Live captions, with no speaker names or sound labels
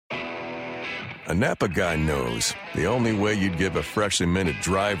A Napa guy knows the only way you'd give a freshly minted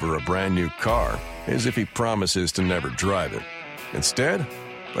driver a brand new car is if he promises to never drive it. Instead,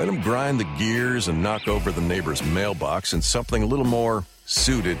 let him grind the gears and knock over the neighbor's mailbox in something a little more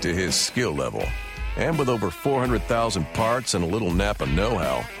suited to his skill level. And with over 400,000 parts and a little Napa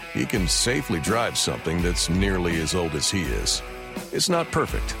know-how, he can safely drive something that's nearly as old as he is. It's not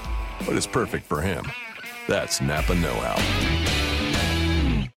perfect, but it's perfect for him. That's Napa know-how.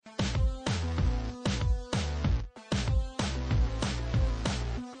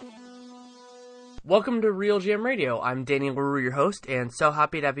 Welcome to Real GM Radio. I'm Danny LaRue, your host, and so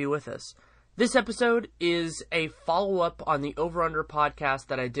happy to have you with us. This episode is a follow-up on the Over Under podcast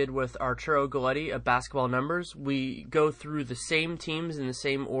that I did with Arturo Galletti of Basketball Numbers. We go through the same teams in the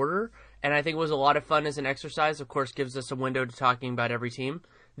same order, and I think it was a lot of fun as an exercise. Of course, gives us a window to talking about every team.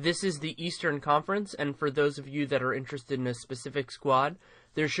 This is the Eastern Conference, and for those of you that are interested in a specific squad,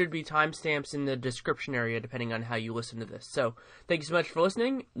 there should be timestamps in the description area depending on how you listen to this. So, thank you so much for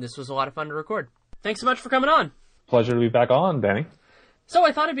listening. This was a lot of fun to record. Thanks so much for coming on. Pleasure to be back on, Danny. So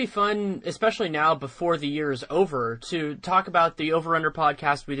I thought it'd be fun, especially now before the year is over, to talk about the Over Under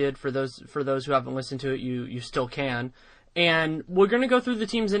podcast we did. For those who haven't listened to it, you still can. And we're going to go through the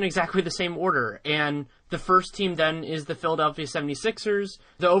teams in exactly the same order. And the first team then is the Philadelphia 76ers.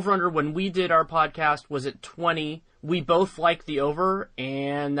 The Over Under when we did our podcast was at 20. We both liked the over,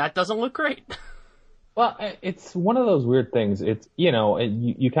 and that doesn't look great. Well, it's one of those weird things. It's, you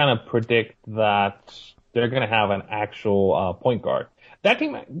kind of predict that they're going to have an actual point guard. That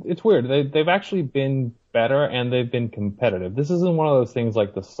team, it's weird. They've actually been better and they've been competitive. This isn't one of those things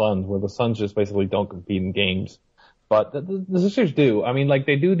like the Suns, where the Suns just basically don't compete in games. But the Sixers do. I mean, like,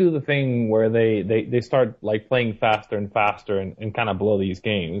 they do the thing where they start, like, playing faster and faster and kind of blow these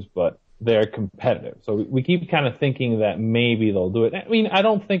games, but they're competitive. So we keep kind of thinking that maybe they'll do it. I mean, I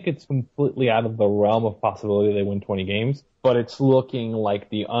don't think it's completely out of the realm of possibility they win 20 games, but it's looking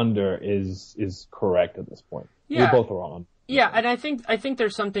like the under is correct at this point. Yeah. We're both wrong. Yeah, and I think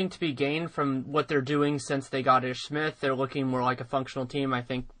there's something to be gained from what they're doing since they got Ish Smith. They're looking more like a functional team. I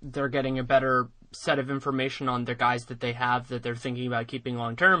think they're getting a better set of information on their guys that they have that they're thinking about keeping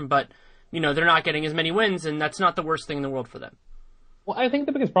long term, but, they're not getting as many wins, and that's not the worst thing in the world for them. Well, I think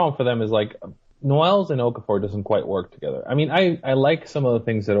the biggest problem for them is, like, Noels and Okafor doesn't quite work together. I mean, I like some of the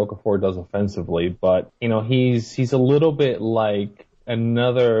things that Okafor does offensively, but, he's a little bit like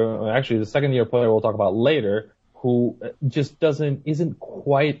actually the second year player we'll talk about later, who just isn't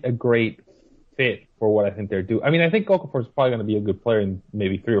quite a great fit for what I think they're doing. I mean, I think Okafor is probably going to be a good player in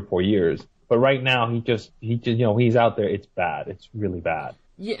maybe 3 or 4 years, but right now he just he's out there. It's bad. It's really bad.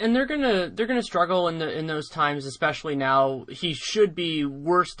 Yeah, and they're gonna struggle in those times, especially now. He should be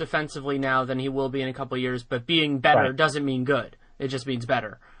worse defensively now than he will be in a couple of years, but being better doesn't mean good. It just means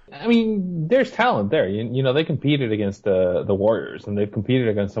better. I mean, there's talent there. They competed against the Warriors, and they've competed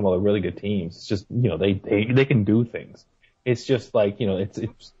against some of the really good teams. It's just, they can do things. It's just like,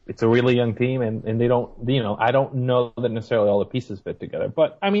 it's a really young team, and they don't, I don't know that necessarily all the pieces fit together.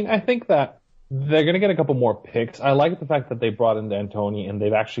 But, I mean, I think that they're going to get a couple more picks. I like the fact that they brought in D'Antoni, and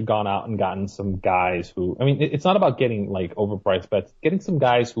they've actually gone out and gotten some guys who, I mean, it's not about getting, like, overpriced bets. Getting some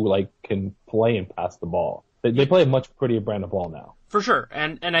guys who, like, can play and pass the ball. They play a much prettier brand of ball now. For sure.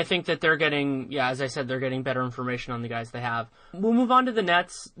 And I think that they're getting, as I said, they're getting better information on the guys they have. We'll move on to the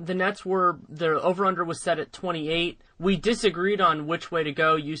Nets. The Nets the over-under was set at 28. We disagreed on which way to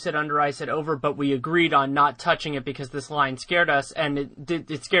go. You said under, I said over, but we agreed on not touching it because this line scared us, and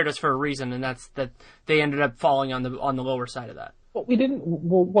it scared us for a reason, and that's that they ended up falling on the lower side of that. Well, we didn't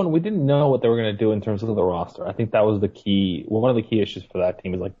know what they were going to do in terms of the roster. I think that was the key. One of the key issues for that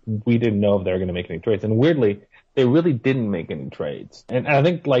team is, like, we didn't know if they were going to make any trades. And weirdly, they really didn't make any trades. And I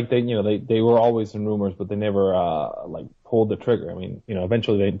think, like, they were always in rumors, but they never, pulled the trigger. I mean,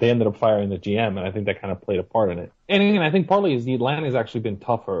 eventually they ended up firing the GM, and I think that kind of played a part in it. And again, I think partly is the Atlanta has actually been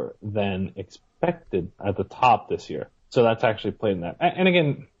tougher than expected at the top this year. So that's actually played in that. And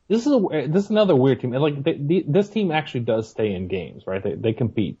again, this is another weird team. And, like, this team actually does stay in games, right? They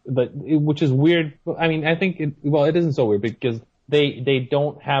compete, which is weird. I mean, I think it isn't so weird because they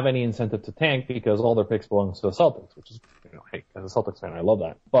don't have any incentive to tank because all their picks belong to the Celtics, which is, hey, as a Celtics fan, I love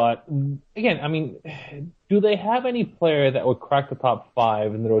that. But again, I mean, do they have any player that would crack the top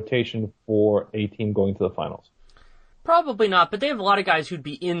 5 in the rotation for a team going to the finals? Probably not, but they have a lot of guys who'd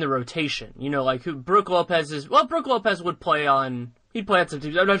be in the rotation. Like who Brook Lopez would play on. He'd play on some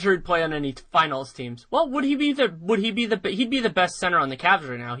teams. I'm not sure he'd play on any finals teams. Well, he'd be the best center on the Cavs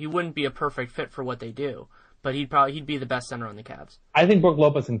right now. He wouldn't be a perfect fit for what they do. but he'd be the best center on the Cavs. I think Brook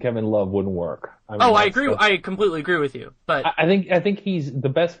Lopez and Kevin Love wouldn't work. I agree. I completely agree with you. But I think he's the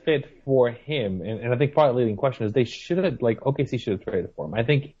best fit for him, and I think part of the leading question is they should have OKC should have traded for him. I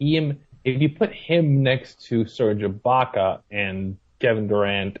think if you put him next to Serge Ibaka and Kevin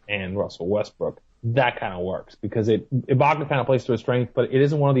Durant and Russell Westbrook, that kind of works because Ibaka kind of plays to his strength, but it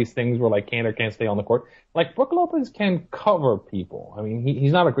isn't one of these things where like Kanter can't stay on the court. Like Brook Lopez can cover people. I mean,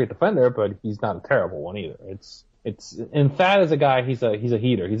 he's not a great defender, but he's not a terrible one either. And Thad is a guy. He's a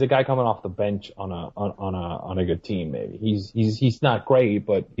heater. He's a guy coming off the bench on a good team. Maybe he's not great,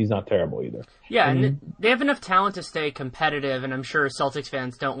 but he's not terrible either. Yeah, and they have enough talent to stay competitive, and I'm sure Celtics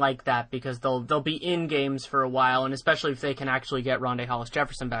fans don't like that because they'll be in games for a while, and especially if they can actually get Rondae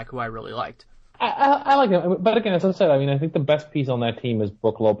Hollis-Jefferson back, who I really liked. I like him, but again, as I said, I mean, I think the best piece on that team is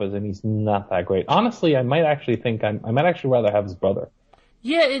Brook Lopez, and he's not that great. Honestly, I might actually rather have his brother.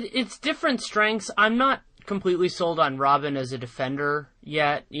 Yeah, it's different strengths. I'm not completely sold on Robin as a defender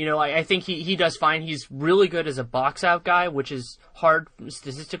yet. I think he does fine. He's really good as a box-out guy, which is hard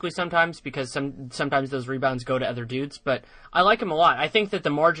statistically sometimes because sometimes those rebounds go to other dudes, but I like him a lot. I think that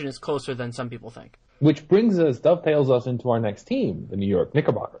the margin is closer than some people think. Which dovetails us into our next team, the New York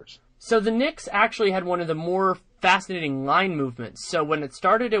Knickerbockers. So the Knicks actually had one of the more fascinating line movements. So when it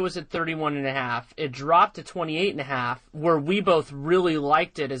started, it was at 31.5. It dropped to 28.5, where we both really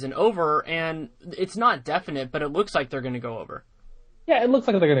liked it as an over, and it's not definite, but it looks like they're going to go over. Yeah, it looks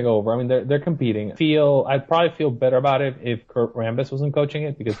like they're going to go over. I mean, they're competing. I'd probably feel better about it if Kurt Rambis wasn't coaching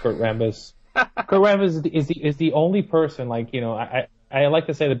it, because Kurt Rambis is the only person, I like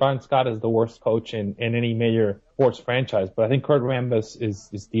to say that Brian Scott is the worst coach in any major sports franchise, but I think Kurt Rambis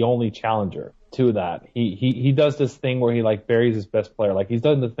is the only challenger to that. He does this thing where he buries his best player. Like he's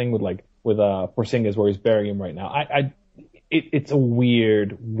done the thing with Porzingis where he's burying him right now. It's a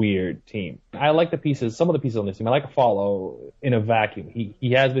weird team. I like the pieces, some of the pieces on this team. I like Follow in a vacuum.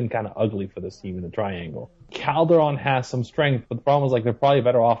 He has been kind of ugly for this team in the triangle. Calderon has some strength, but the problem is they're probably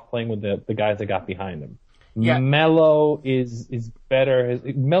better off playing with the guys that got behind him. Yeah. Melo is better.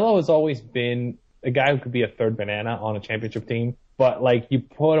 Melo has always been a guy who could be a third banana on a championship team, but you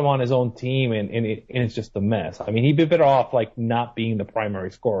put him on his own team and it's just a mess. I mean, he'd be better off not being the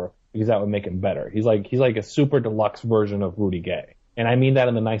primary scorer because that would make him better. He's like a super deluxe version of Rudy Gay. And I mean that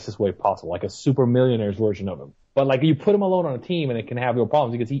in the nicest way possible, like a super millionaire's version of him. But you put him alone on a team and it can have real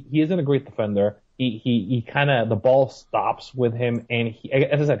problems because he isn't a great defender. He kind of, the ball stops with him, and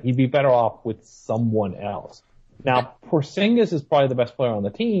as I said, he'd be better off with someone else. Now, Porzingis is probably the best player on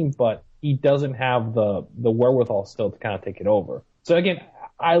the team, but he doesn't have the wherewithal still to kind of take it over. So again,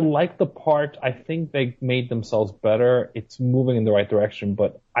 I like the part. I think they made themselves better. It's moving in the right direction,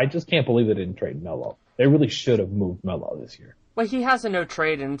 but I just can't believe they didn't trade Melo. They really should have moved Melo this year. Well, he has a no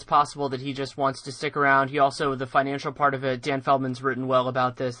trade, and it's possible that he just wants to stick around. He also, the financial part of it, Dan Feldman's written well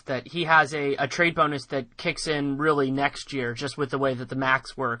about this, that he has a trade bonus that kicks in really next year, just with the way that the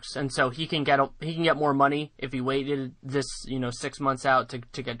max works. And so he can get more money if he waited this, 6 months out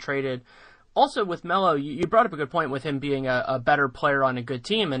to get traded. Also with Melo, you brought up a good point with him being a better player on a good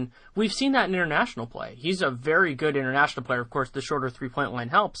team, and we've seen that in international play. He's a very good international player. Of course, the shorter three-point line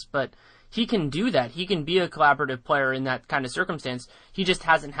helps, but he can do that. He can be a collaborative player in that kind of circumstance. He just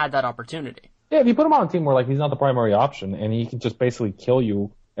hasn't had that opportunity. Yeah, if you put him on a team where he's not the primary option and he can just basically kill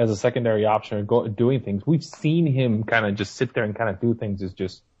you as a secondary option or go doing things, we've seen him kind of just sit there and kind of do things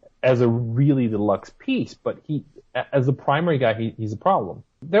as a really deluxe piece. But as a primary guy, he's a problem.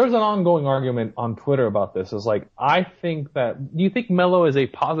 There's an ongoing argument on Twitter about this. It's do you think Melo is a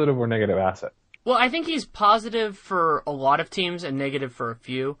positive or negative asset? Well, I think he's positive for a lot of teams and negative for a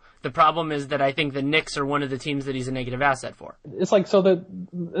few. The problem is that I think the Knicks are one of the teams that he's a negative asset for. It's and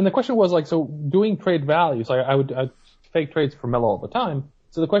the question was doing trade values. I'd fake trades for Melo all the time.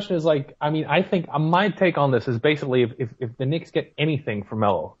 So the question is I think my take on this is basically if the Knicks get anything for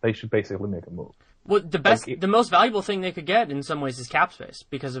Melo, they should basically make a move. Well, the most valuable thing they could get in some ways is cap space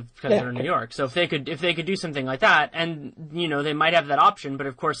because they're in New York. So if they could do something like that, and they might have that option, but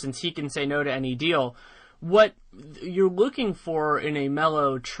of course since he can say no to any deal, what you're looking for in a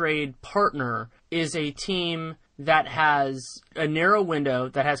Melo trade partner is a team that has a narrow window,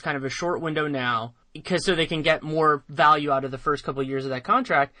 that has kind of a short window now, so they can get more value out of the first couple of years of that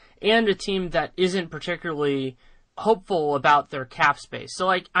contract, and a team that isn't particularly hopeful about their cap space.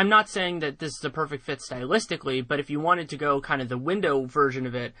 So I'm not saying that this is a perfect fit stylistically, but if you wanted to go kind of the window version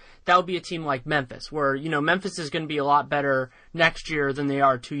of it, that would be a team like Memphis, where, Memphis is going to be a lot better next year than they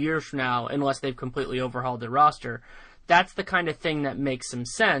are 2 years from now, unless they've completely overhauled their roster. That's the kind of thing that makes some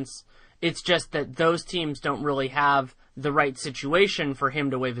sense. It's just that those teams don't really have the right situation for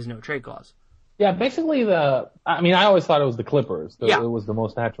him to waive his no trade clause. Yeah, basically I always thought it was the Clippers. It was the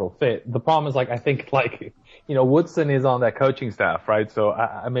most natural fit. The problem is, I think, Woodson is on that coaching staff, right? So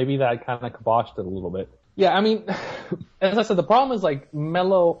maybe that kind of kiboshed it a little bit. Yeah, I mean, as I said, the problem is,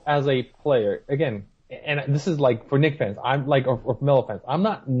 Melo as a player, again, and this is, for Knicks fans, or Melo fans, I'm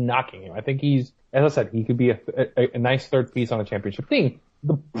not knocking him. I think he's, as I said, he could be a nice third piece on a championship team.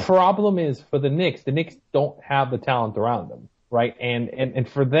 The problem is for the Knicks don't have the talent around them. Right. And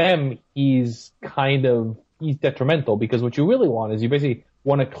for them, he's detrimental, because what you really want is you basically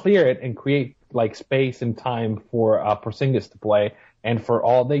want to clear it and create space and time for Porzingis to play. And for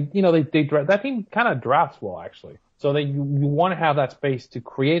all that team kind of drafts well, actually. So you want to have that space to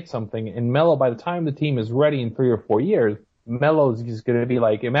create something. And Melo, by the time the team is ready in 3 or 4 years, Melo's just going to be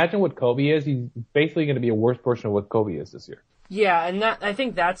imagine what Kobe is. He's basically going to be a worse version of what Kobe is this year. Yeah. And I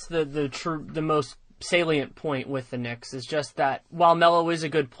think that's the most salient point with the Knicks, is just that while Melo is a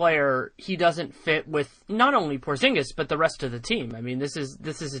good player, he doesn't fit with not only Porzingis but the rest of the team. I mean, this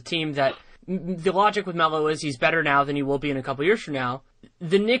is a team that the logic with Melo is he's better now than he will be in a couple years from now.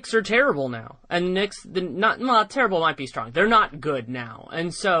 The Knicks are terrible now, and the Knicks, not terrible might be strong. They're not good now,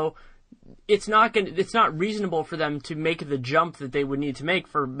 and so it's not reasonable for them to make the jump that they would need to make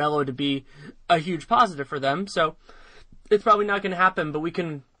for Melo to be a huge positive for them. So it's probably not going to happen. But we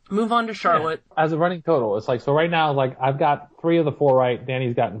can move on to Charlotte. Yeah. As a running total, it's so right now, I've got 3 of the 4 right.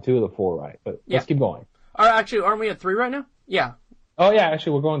 Danny's gotten 2 of the 4 right. But let's keep going. Actually, aren't we at 3 right now? Yeah. Oh yeah,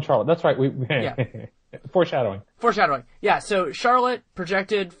 actually we're going Charlotte. That's right. Foreshadowing. Yeah. So Charlotte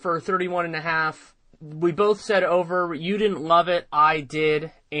projected for 31.5. We both said over. You didn't love it. I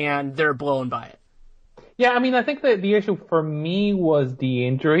did, and they're blown by it. Yeah, I mean, I think that the issue for me was the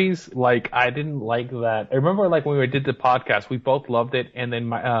injuries. I didn't like that. I remember, when we did the podcast, we both loved it, and then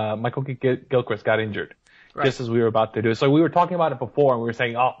Michael Gilchrist got injured just as we were about to do it. So we were talking about it before, and we were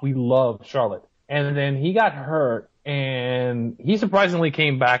saying, oh, we love Charlotte. And then he got hurt, and he surprisingly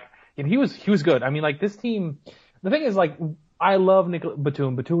came back, and he was good. I mean, this team, the thing is, I love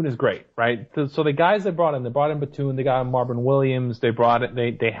Batum. Batum is great, right? So the guys they brought in Batum, they got Marvin Williams, they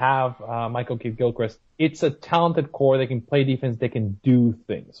have Michael Gilchrist. It's a talented core. They can play defense. They can do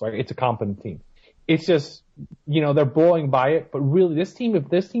things, right? It's a competent team. It's just, they're blowing by it. But really, if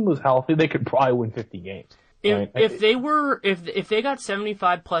this team was healthy, they could probably win 50 games. Right? If they got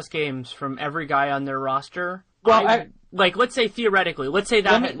 75 plus games from every guy on their roster, let's say theoretically, let's say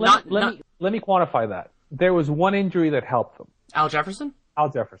that let me quantify that. There was one injury that helped them. Al Jefferson.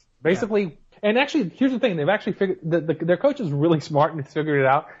 Basically, yeah. And actually, here's the thing: they've actually figured their coach is really smart and figured it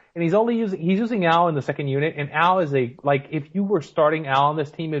out. And he's using Al in the second unit. And Al is if you were starting Al on this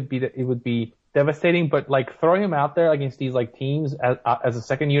team, it would be devastating. But throw him out there against these teams as a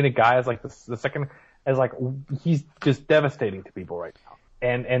second unit guy, as the second, he's just devastating to people right now.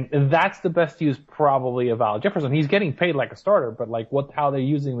 And that's the best use probably of Al Jefferson. He's getting paid like a starter, but how they're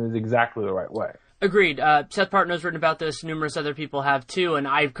using him is exactly the right way. Agreed. Seth Partnow's written about this. Numerous other people have too, and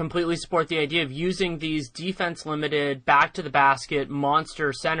I completely support the idea of using these defense-limited, back-to-the-basket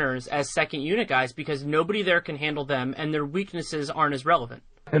monster centers as second-unit guys, because nobody there can handle them, and their weaknesses aren't as relevant.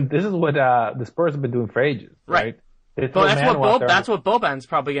 And this is what the Spurs have been doing for ages, right? But that's what Boban's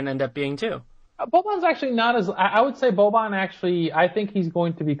probably going to end up being too. Boban's actually not as, I would say Boban actually, I think he's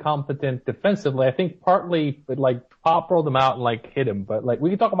going to be competent defensively. I think partly, Pop rolled him out and hit him, but we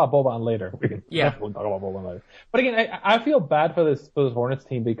can talk about Boban later. We can definitely talk about Boban later. But again, I feel bad for this Hornets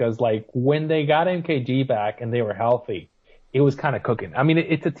team, because when they got MKG back and they were healthy, it was kind of cooking. I mean,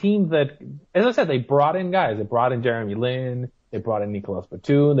 it's a team that, as I said, they brought in guys. They brought in Jeremy Lin, they brought in Nicolas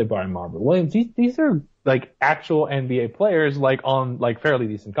Batum, they brought in Marvin Williams. These are actual NBA players on fairly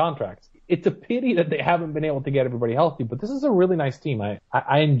decent contracts. It's a pity that they haven't been able to get everybody healthy, but this is a really nice team.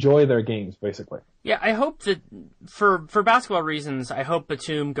 I enjoy their games, basically. Yeah, I hope that, for basketball reasons, I hope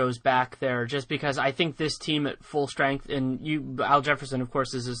Batum goes back there, just because I think this team at full strength, and Al Jefferson, of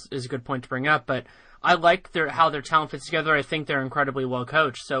course, is a good point to bring up, but I like how their talent fits together. I think they're incredibly well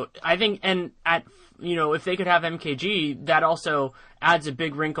coached. So I think, if they could have MKG, that also adds a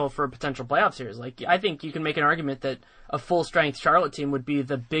big wrinkle for a potential playoff series. I think you can make an argument that a full-strength Charlotte team would be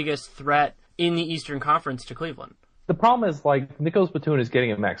the biggest threat in the Eastern Conference to Cleveland. The problem is, Nicolas Batum is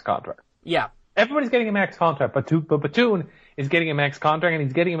getting a max contract. Yeah. Everybody's getting a max contract, but Batum is getting a max contract, and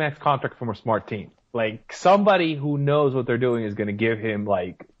he's getting a max contract from a smart team. Somebody who knows what they're doing is going to give him,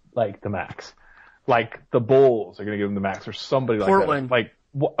 the max. The Bulls are going to give him the max, or somebody Portland. Like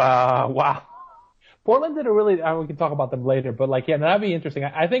that. Wow. Portland did a really, we can talk about them later, but that'd be interesting.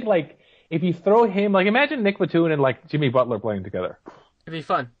 I think if you throw him, imagine Nick Batum and Jimmy Butler playing together. It'd be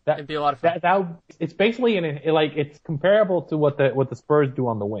fun. It'd be a lot of fun. It's basically it's comparable to what the Spurs do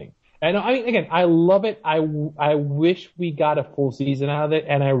on the wing. And I mean, again, I love it. I wish we got a full season out of it,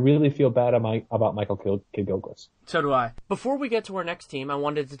 and I really feel bad about Michael Kidd-Gilchrist. So do I. Before we get to our next team, I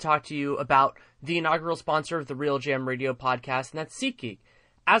wanted to talk to you about the inaugural sponsor of the Real Jam Radio podcast, and that's SeatGeek.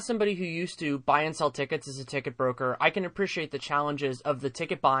 As somebody who used to buy and sell tickets as a ticket broker, I can appreciate the challenges of the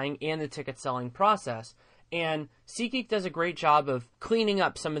ticket buying and the ticket selling process. And SeatGeek does a great job of cleaning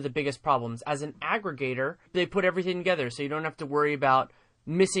up some of the biggest problems. As an aggregator, they put everything together so you don't have to worry about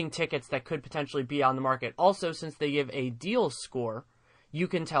missing tickets that could potentially be on the market. Also, since they give a deal score, you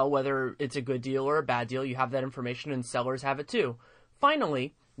can tell whether it's a good deal or a bad deal. You have that information, and sellers have it too.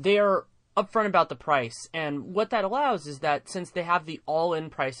 Finally, they are upfront about the price, and what that allows is that since they have the all-in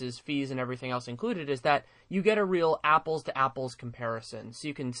prices, fees, and everything else included, is that you get a real apples-to-apples comparison. So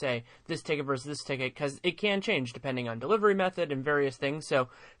you can say this ticket versus this ticket, because it can change depending on delivery method and various things. So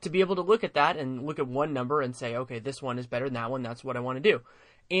to be able to look at that and look at one number and say, okay, this one is better than that one, that's what I want to do.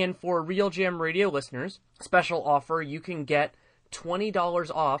 And for Real Jam Radio listeners, special offer, you can get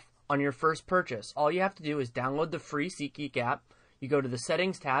 $20 off on your first purchase. All you have to do is download the free SeatGeek app. You go to the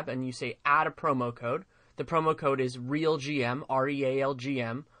settings tab and you say add a promo code. The promo code is REALGM,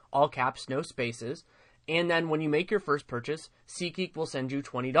 REALGM, all caps, no spaces. And then when you make your first purchase, SeatGeek will send you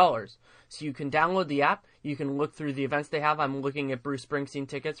 $20. So you can download the app. You can look through the events they have. I'm looking at Bruce Springsteen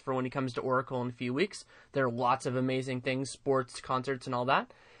tickets for when he comes to Oracle in a few weeks. There are lots of amazing things, sports, concerts, and all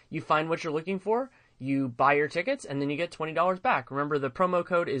that. You find what you're looking for. You buy your tickets, and then you get $20 back. Remember, the promo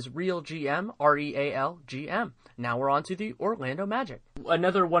code is REALGM, REALGM. Now we're on to the Orlando Magic.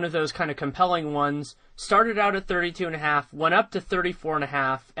 Another one of those kind of compelling ones. Started out at 32.5, went up to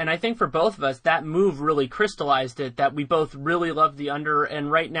 34.5, and I think for both of us, that move really crystallized it, that we both really love the under,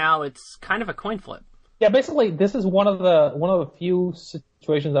 and right now it's kind of a coin flip. Yeah, basically, this is one of the few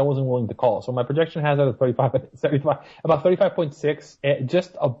situations I wasn't willing to call. So my projection has it at 35, about 35.6,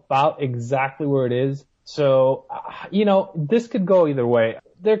 just about exactly where it is. So, this could go either way.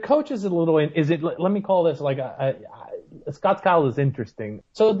 Their coach is a little, let me call this like Scott Skiles is interesting.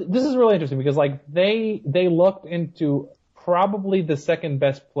 So this is really interesting because they looked into probably the second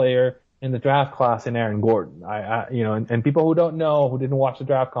best player in the draft class in Aaron Gordon. And people who don't know, who didn't watch the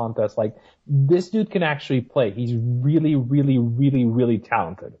draft contest, this dude can actually play. He's really, really, really, really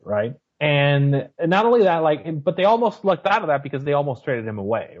talented, right? And not only that, but they almost lucked out of that because they almost traded him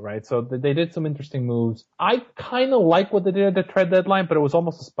away, right? So they did some interesting moves. I kind of like what they did at the trade deadline, but it was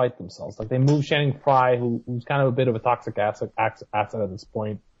almost to spite themselves. They moved Channing Frye, who's kind of a bit of a toxic asset at this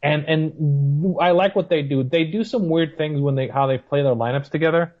point. And I like what they do. They do some weird things how they play their lineups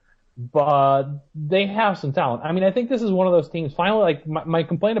together, but they have some talent. I mean, I think this is one of those teams. Finally, my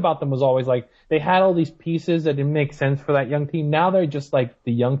complaint about them was always they had all these pieces that didn't make sense for that young team. Now they're just the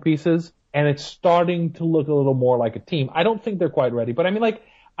young pieces, and it's starting to look a little more like a team. I don't think they're quite ready, but I mean,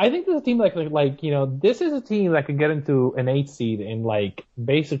 I think this is a team this is a team that could get into an 8 seed and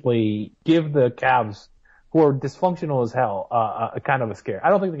basically give the Cavs, who are dysfunctional as hell, a kind of a scare. I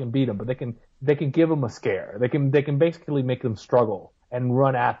don't think they can beat them, but they can give them a scare. They can basically make them struggle and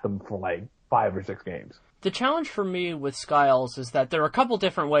run at them for 5 or 6 games. The challenge for me with Skiles is that there are a couple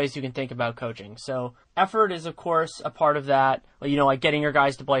different ways you can think about coaching. So effort is, of course, a part of that. Getting your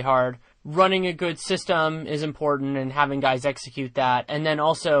guys to play hard. Running a good system is important and having guys execute that. And then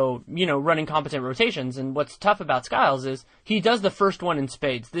also, running competent rotations. And what's tough about Skiles is he does the first one in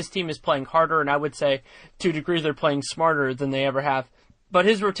spades. This team is playing harder, and I would say to a degree they're playing smarter than they ever have. But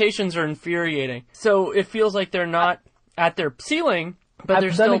his rotations are infuriating. So it feels like they're not at their ceiling, but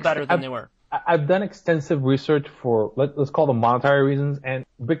they're still better than they were. I've done extensive research for, let's call them monetary reasons, and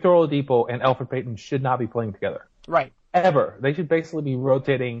Victor Oladipo and Elfrid Payton should not be playing together. Right. Ever. They should basically be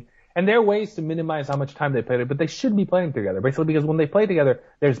rotating, and there are ways to minimize how much time they play, but they should be playing together, basically because when they play together,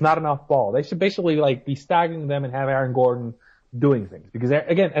 there's not enough ball. They should basically be staggering them and have Aaron Gordon doing things. Because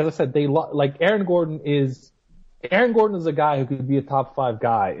again, as I said, Aaron Gordon is a guy who could be a top 5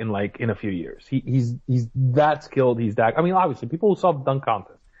 guy in a few years. He's that skilled. Obviously, people who saw the dunk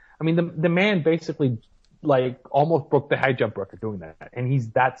contest. The man basically almost broke the high jump record doing that, and he's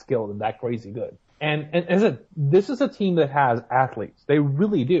that skilled and that crazy good. And as I said, this is a team that has athletes. They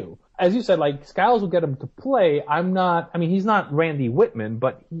really do. As you said, Skiles will get him to play. He's not Randy Whitman,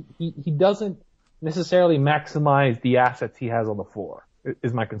 but he doesn't necessarily maximize the assets he has on the floor.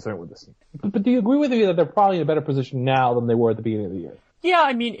 Is my concern with this team. But do you agree with me that they're probably in a better position now than they were at the beginning of the year?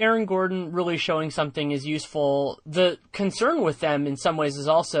 Yeah, Aaron Gordon really showing something is useful. The concern with them in some ways is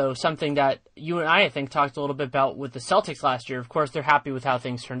also something that you and I think, talked a little bit about with the Celtics last year. Of course, they're happy with how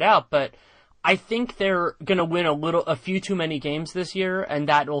things turned out, but I think they're going to win a few too many games this year, and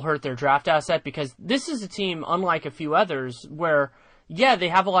that will hurt their draft asset because this is a team, unlike a few others, where yeah, they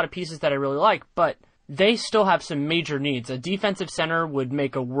have a lot of pieces that I really like, but they still have some major needs. A defensive center would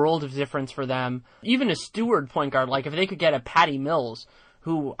make a world of difference for them. Even a steward point guard, like if they could get a Patty Mills,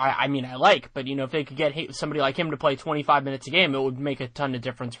 who I like, but if they could get somebody like him to play 25 minutes a game, it would make a ton of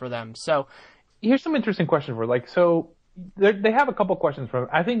difference for them. So here's some interesting questions for they have a couple questions for him.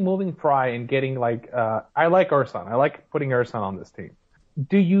 I think moving Fry and getting I like Ersan. I like putting Ersan on this team.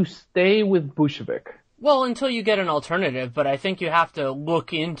 Do you stay with Vucevic? Well, until you get an alternative, but I think you have to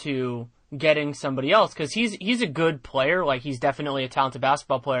look into getting somebody else, because he's a good player. Like, he's definitely a talented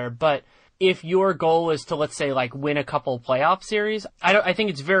basketball player, but if your goal is to, let's say, win a couple playoff series, I think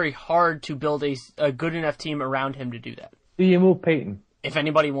it's very hard to build a good enough team around him to do that. Do you move Peyton? If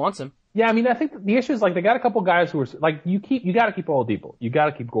anybody wants him. Yeah, I mean, I think the issue is, they got a couple guys who are, you got to keep Oladipo. You got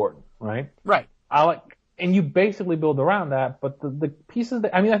to keep Gordon, right? Right. And you basically build around that, but the pieces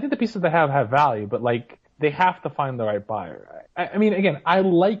I think the pieces they have value, but, they have to find the right buyer. I mean, again, I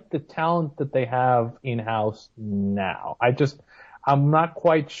like the talent that they have in-house now. I'm not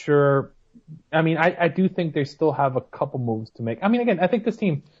quite sure. I mean, I do think they still have a couple moves to make. I mean, again, I think this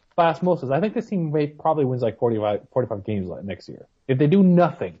team, by osmosis, I think this team probably wins 45 games next year. If they do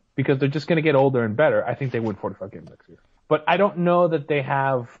nothing, because they're just going to get older and better, I think they win 45 games next year. But I don't know that they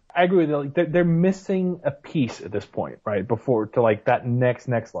have, I agree with you, they're missing a piece at this point, right, before to that next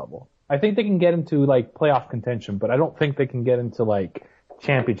level. I think they can get into playoff contention, but I don't think they can get into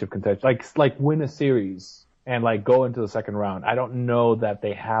championship contention, like win a series and go into the second round. I don't know that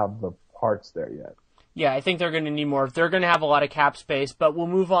they have the parts there yet. Yeah, I think they're going to need more. They're going to have a lot of cap space, but we'll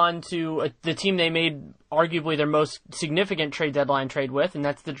move on to the team they made arguably their most significant trade deadline trade with, and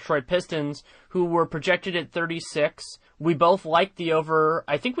that's the Detroit Pistons, who were projected at 36. We both liked the over.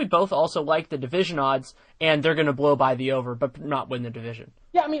 I think we both also liked the division odds, and they're going to blow by the over, but not win the division.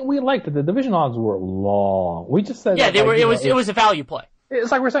 Yeah, I mean, we liked it. The division odds were long. We just said they were. It was a value play. It's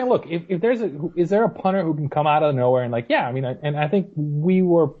like we're saying, look, is there a punter who can come out of nowhere and I think we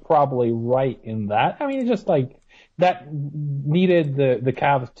were probably right in that. I mean, it's just that needed the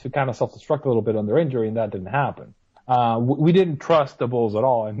Cavs to kind of self-destruct a little bit on their injury, and that didn't happen. We didn't trust the Bulls at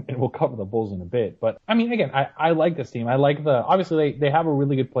all, and we'll cover the Bulls in a bit. But I mean, again, I like this team. I like obviously they have a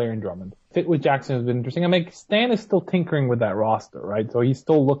really good player in Drummond. Fit with Jackson has been interesting. I mean, Stan is still tinkering with that roster, right? So he's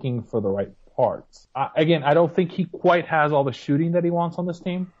still looking for the right parts. Again, I don't think he quite has all the shooting that he wants on this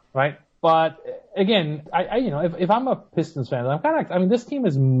team, right? But again, if I'm a Pistons fan, this team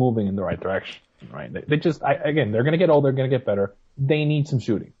is moving in the right direction, right? They're going to get older, they're going to get better. They need some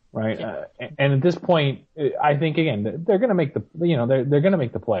shooting, right? Yeah. And at this point, I think again they're going to make they're going to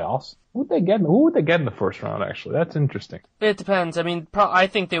make the playoffs. Who would they get in the first round? Actually, that's interesting. It depends. I mean, I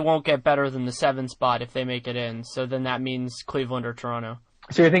think they won't get better than the 7 spot if they make it in. So then that means Cleveland or Toronto.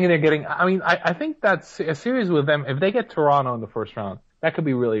 So you're thinking they're getting? I mean, I think that's a series with them. If they get Toronto in the first round, that could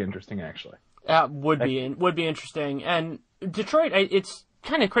be really interesting, actually. Would be interesting. And Detroit, it's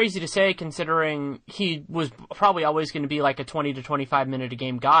kind of crazy to say considering he was probably always going to be a 20 to 25 minute a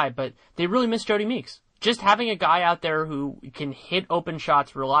game guy, but they really miss Jody Meeks. Just having a guy out there who can hit open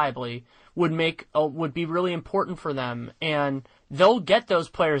shots reliably would be really important for them, and they'll get those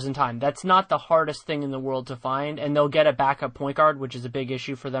players in time. That's not the hardest thing in the world to find, and they'll get a backup point guard, which is a big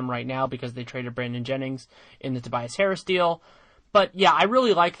issue for them right now because they traded Brandon Jennings in the Tobias Harris deal. But yeah, I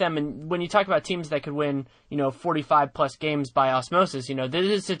really like them, and when you talk about teams that could win, 45 plus games by osmosis, this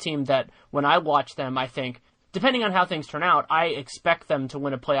is a team that when I watch them, I think, depending on how things turn out, I expect them to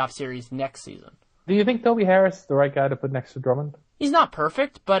win a playoff series next season. Do you think Toby Harris is the right guy to put next to Drummond? He's not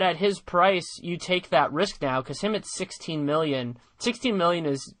perfect, but at his price, you take that risk now, because him at $16 million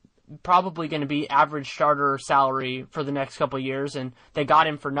is probably going to be average starter salary for the next couple of years, and they got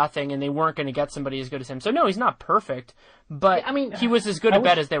him for nothing, and they weren't going to get somebody as good as him. So no, he's not perfect, but yeah, I mean, he was as good a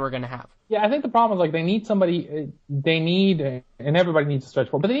bet as they were going to have. Yeah, I think the problem is they need somebody, and everybody needs to stretch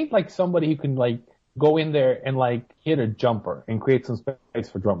for, but they need somebody who can go in there and hit a jumper and create some space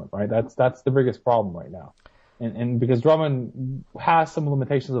for Drummond, right? That's the biggest problem right now. And because Drummond has some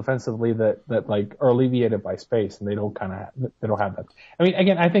limitations offensively that are alleviated by space, and they don't have that. I mean,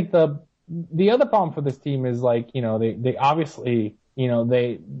 again, I think the other problem for this team is they obviously,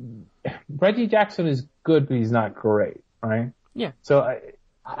 Reggie Jackson is good, but he's not great, right? Yeah. So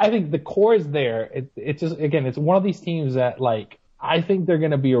I think the core is there. It's just, again, it's one of these teams that I think they're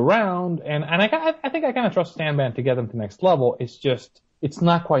going to be around, and I think I kind of trust Stan Van to get them to the next level. It's just, it's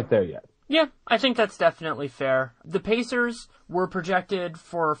not quite there yet. Yeah, I think that's definitely fair. The Pacers were projected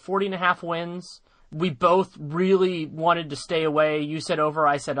for 40.5 wins. We both really wanted to stay away. You said over,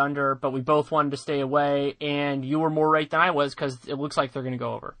 I said under, but we both wanted to stay away, and you were more right than I was because it looks like they're going to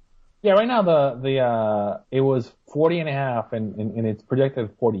go over. Yeah, right now it was 40.5 and it's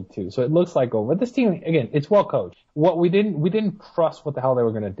projected 42. So it looks like over. This team, again, it's well coached. What we didn't trust what the hell they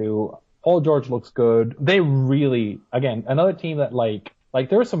were going to do. Paul George looks good. They really, again, another team that like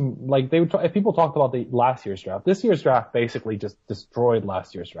there was some, like if people talked about the last year's draft. This year's draft basically just destroyed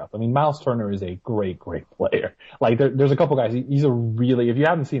last year's draft. I mean, Miles Turner is a great player. Like there's a couple guys. He's a really, if you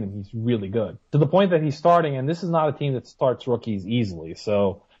haven't seen him, he's really good. To the point that he's starting, and this is not a team that starts rookies easily.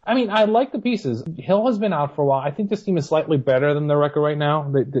 So, I mean, I like the pieces. Hill has been out for a while. I think this team is slightly better than their record right now.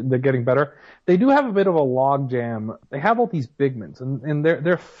 They're getting better. They do have a bit of a logjam. They have all these big men, and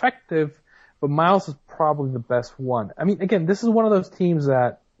they're effective, but Miles is probably the best one. I mean, again, this is one of those teams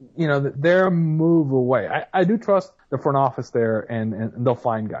that, you know, they're a move away. I do trust the front office there, and they'll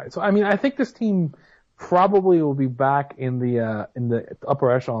find guys. So, I mean, I think this team probably will be back in the upper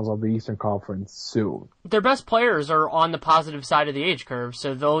echelons of the Eastern Conference soon. Their best players are on the positive side of the age curve,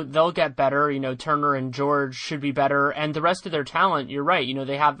 so they'll get better. You know, Turner and George should be better, and the rest of their talent, you're right. You know,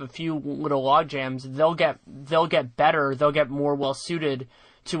 they have a few little log jams. They'll get better. They'll get more well suited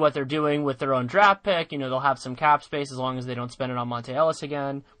to what they're doing with their own draft pick. You know, they'll have some cap space as long as they don't spend it on Monte Ellis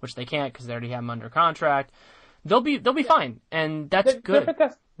again, which they can't because they already have him under contract. They'll be fine, and that's good.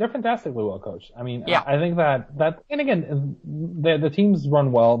 They're fantastically well coached. I mean, yeah. I think that, and again, the teams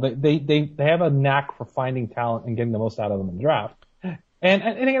run well. They have a knack for finding talent and getting the most out of them in the draft. And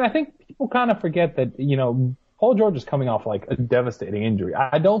again, I think people kind of forget that, you know, Paul George is coming off like a devastating injury.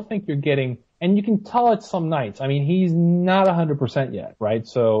 I don't think you're getting, and you can tell it some nights. I mean, he's not 100% yet, right?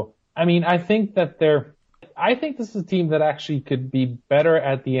 So, I mean, I think this is a team that actually could be better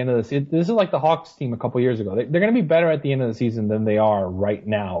at the end of the season. This is like the Hawks team a couple years ago. They're going to be better at the end of the season than they are right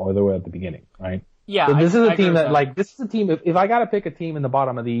now, or they were at the beginning, right? Yeah. So this is a team that, like, this is a team, if I got to pick a team in the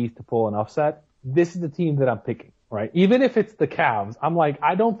bottom of the East to pull an upset, this is the team that I'm picking, right? Even if it's the Cavs, I'm like,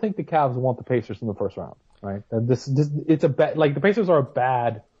 I don't think the Cavs want the Pacers in the first round, right? It's a bad, like, the Pacers are a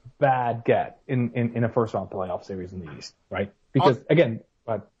bad get in a first round playoff series in the East, right? Because, again,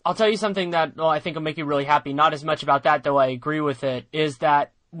 but I'll tell you something that I think will make you really happy. Not as much about that, though I agree with it, is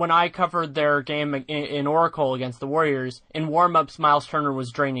that when I covered their game in Oracle against the Warriors, in warm-ups, Miles Turner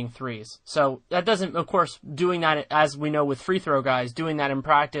was draining threes. So that doesn't, of course, doing that, as we know with free throw guys, doing that in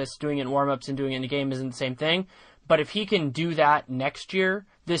practice, doing it in warm-ups and doing it in the game isn't the same thing. But if he can do that next year,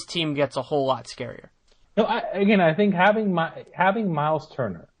 this team gets a whole lot scarier. No, I think having Miles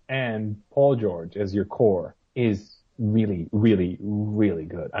Turner and Paul George as your core is really, really, really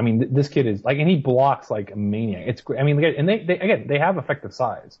good. I mean, this kid is like, and he blocks like a maniac. It's great. I mean, and they have effective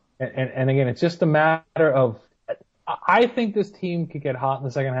size. And again, it's just a matter of, I think this team could get hot in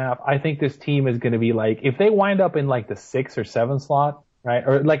the second half. I think this team is going to be like, if they wind up in like the 6 or 7 slot, right?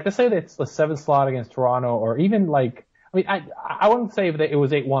 Or like, let's say that it's the 7th slot against Toronto, or even like, I mean, I wouldn't say it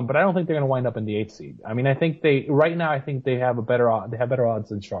was 8-1, but I don't think they're going to wind up in the 8th seed. I mean, I think right now, I think they have better odds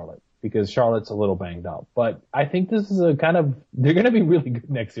than Charlotte, because Charlotte's a little banged up. But I think this is they're going to be really good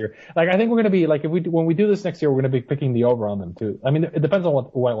next year. Like, I think we're going to be, like, when we do this next year, we're going to be picking the over on them too. I mean, it depends on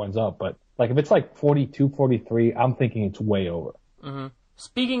what it winds up, but like, if it's like 42, 43, I'm thinking it's way over. Mm-hmm.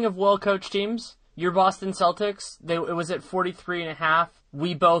 Speaking of well-coached teams, your Boston Celtics, it was at 43.5.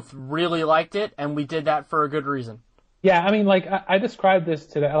 We both really liked it, and we did that for a good reason. Yeah, I mean, like, I described this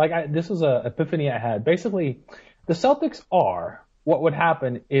today, like, this was an epiphany I had. Basically, the Celtics are what would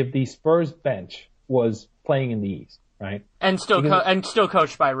happen if the Spurs bench was playing in the East, right? And still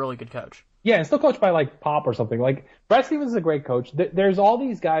coached by a really good coach. Yeah, and still coached by like Pop or something. Like, Brad Stevens is a great coach. There's all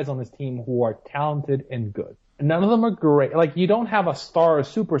these guys on this team who are talented and good. None of them are great. Like, you don't have a star or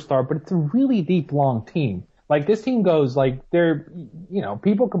superstar, but it's a really deep, long team. Like, this team goes, like,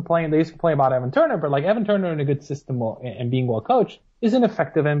 people complain, they used to complain about Evan Turner, but like, Evan Turner in a good system and being well coached is an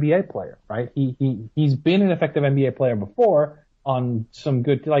effective NBA player, right? He's been an effective NBA player before on some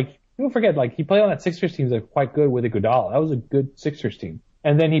good, like, don't forget, like, he played on that Sixers team that's quite good with Iguodala. That was a good Sixers team.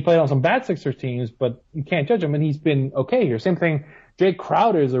 And then he played on some bad Sixers teams, but you can't judge him, and he's been okay here. Same thing, Jay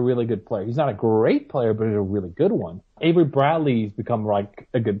Crowder is a really good player. He's not a great player, but he's a really good one. Avery Bradley's become like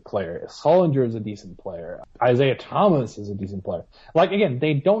a good player. Solinger is a decent player. Isaiah Thomas is a decent player. Like, again,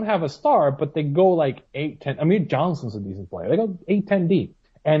 they don't have a star, but they go like 8-10. Amir Johnson's a decent player. They go 8-10 deep.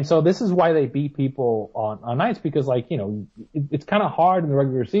 And so this is why they beat people on nights, because, like, it's kind of hard in the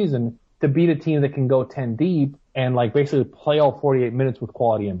regular season to beat a team that can go 10 deep and, like, basically play all 48 minutes with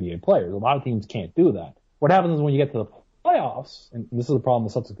quality NBA players. A lot of teams can't do that. What happens is when you get to the playoffs, and this is the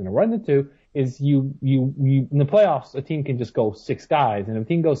problem the Celtics are going to run into, is you in the playoffs, a team can just go 6 guys, and if a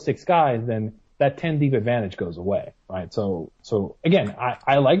team goes 6 guys, then that 10 deep advantage goes away, right? So again,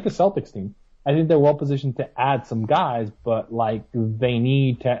 I like the Celtics team. I think they're well positioned to add some guys, but like they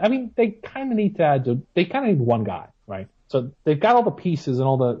need to. I mean, they kind of need to add. They kind of need one guy, right? So they've got all the pieces and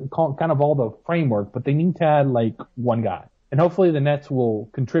all the kind of all the framework, but they need to add like one guy, and hopefully the Nets will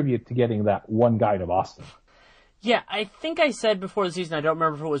contribute to getting that one guy to Boston. Yeah, I think I said before the season, I don't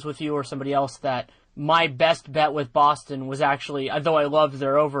remember if it was with you or somebody else, that my best bet with Boston was actually, though I loved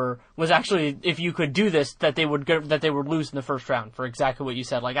their over, was actually if you could do this, that they would lose in the first round, for exactly what you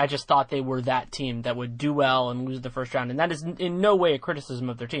said. Like, I just thought they were that team that would do well and lose the first round, and that is in no way a criticism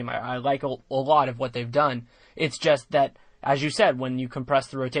of their team. I like a lot of what they've done. It's just that, as you said, when you compress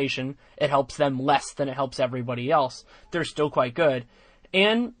the rotation, it helps them less than it helps everybody else. They're still quite good.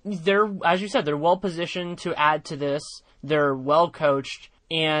 And they're, as you said, they're well positioned to add to this. They're well coached,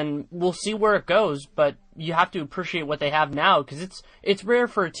 and we'll see where it goes. But you have to appreciate what they have now, because it's rare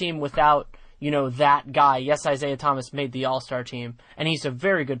for a team without, that guy. Yes, Isaiah Thomas made the All-Star team, and he's a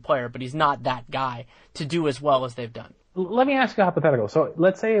very good player, but he's not that guy to do as well as they've done. Let me ask you a hypothetical. So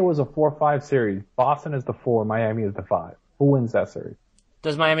let's say it was a 4-5 series. Boston is the 4, Miami is the 5. Who wins that series?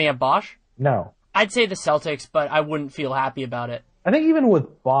 Does Miami have Bosch? No. I'd say the Celtics, but I wouldn't feel happy about it. I think even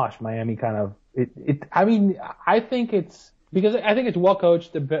with Bosch, Miami kind of I think it's because I think it's well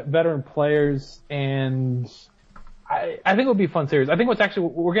coached, the veteran players, and I think it would be a fun series. I think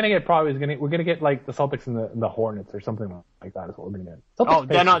we're gonna get we're gonna get like the Celtics and the Hornets or something like that is what we're gonna get.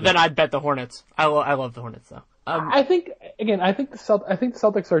 Celtics then I'd bet the Hornets. I love the Hornets though. I think the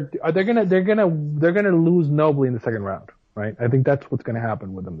Celtics are they're gonna lose nobly in the second round, right? I think that's what's gonna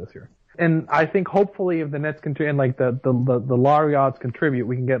happen with them this year. And I think hopefully if the Nets and like the lottery odds contribute,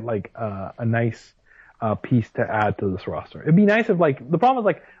 we can get like a nice piece to add to this roster. It'd be nice if like the problem is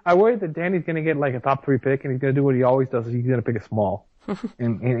like I worry that Danny's gonna get like a top 3 pick and he's gonna do what he always does. He's gonna pick a small,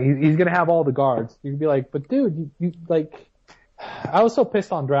 and he's gonna have all the guards. You'd be like, but dude, you like. I was so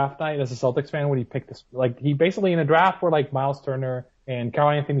pissed on draft night as a Celtics fan when he picked this. Like he basically in a draft where like Miles Turner and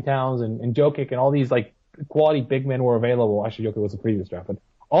Karl Anthony Towns and Jokic and all these like quality big men were available. Actually, Jokic was the previous draft, but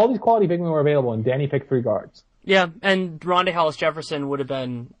all these quality big men were available, and Danny picked 3 guards. Yeah, and Rondae Hollis-Jefferson would have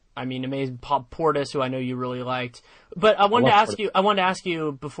been, amazing. Pop Portis, who I know you really liked. But I wanted to ask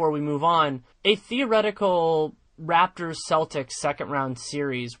you before we move on, a theoretical Raptors-Celtics second-round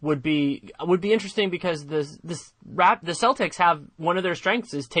series would be interesting because the Celtics have one of their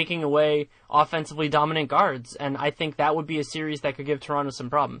strengths is taking away offensively dominant guards, and I think that would be a series that could give Toronto some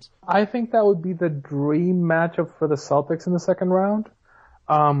problems. I think that would be the dream matchup for the Celtics in the second round.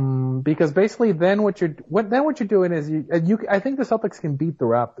 Because basically then what you're doing is I think the Celtics can beat the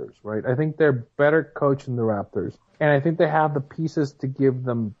Raptors, right? I think they're better coached than the Raptors. And I think they have the pieces to give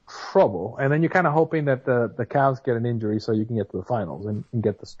them trouble. And then you're kind of hoping that the Cavs get an injury so you can get to the finals and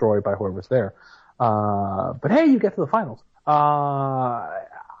get destroyed by whoever's there. But hey, you get to the finals.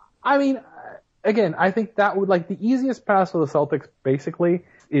 Again, I think that would like the easiest pass for the Celtics basically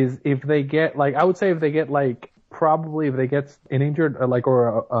is if they get probably if they get an injured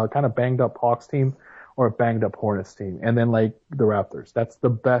or a kind of banged up Hawks team or a banged up Hornets team, and then like the Raptors. That's the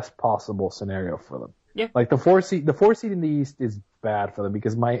best possible scenario for them. Yeah. Like the 4 seed in the East is bad for them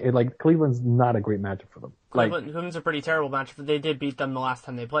because Cleveland's not a great matchup for them. Cleveland's a pretty terrible matchup. They did beat them the last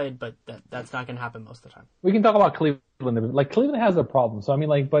time they played, but that's not going to happen most of the time. We can talk about Cleveland. Like Cleveland has a problem. So I mean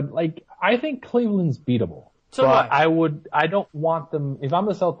I think Cleveland's beatable. So but I don't want them, if I'm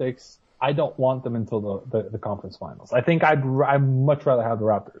the Celtics, I don't want them until the conference finals. I think I'd much rather have the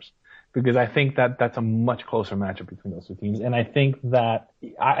Raptors because I think that's a much closer matchup between those two teams. And I think the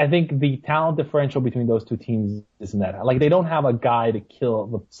talent differential between those two teams isn't that. Like they don't have a guy to kill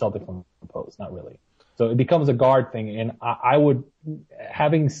the Celtics from the post, not really. So it becomes a guard thing. And I would,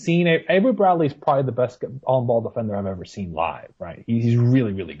 having seen it, Avery Bradley is probably the best on-ball defender I've ever seen live, right? He's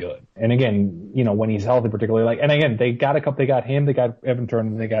really, really good. And again, when he's healthy, particularly and again, they got him, they got Evan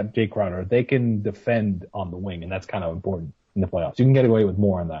Turner, they got Jay Crowder. They can defend on the wing, and that's kind of important in the playoffs. You can get away with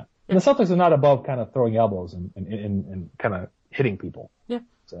more on that. And the Celtics are not above kind of throwing elbows and kind of hitting people. Yeah.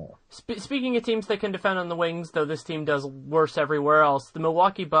 So. Speaking of teams that can defend on the wings, though this team does worse everywhere else, the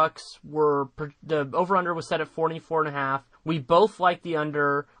Milwaukee Bucks the over-under was set at 44.5. We both liked the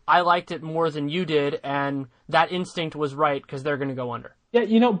under. I liked it more than you did, and that instinct was right because they're going to go under.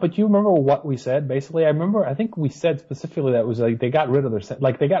 Yeah, but you remember what we said? Basically, I think we said specifically that it was like they got rid of their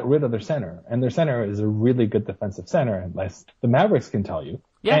center, and their center is a really good defensive center, unless the Mavericks can tell you.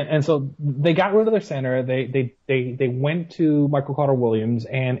 Yeah. And so they got rid of their center. They went to Michael Carter-Williams,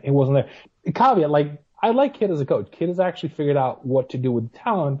 and it wasn't there. Caveat, I like Kidd as a coach. Kidd has actually figured out what to do with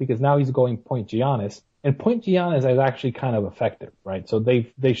talent because now he's going point Giannis, and point Giannis is actually kind of effective, right? So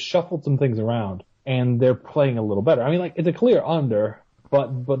they shuffled some things around, and they're playing a little better. I mean, it's a clear under,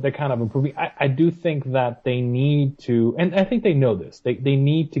 but they're kind of improving. I do think that they need to, and I think they know this. They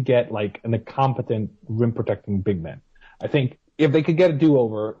need to get like a competent rim protecting big man. I think if they could get a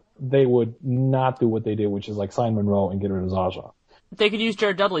do-over, they would not do what they did, which is like sign Monroe and get rid of Zaza. They could use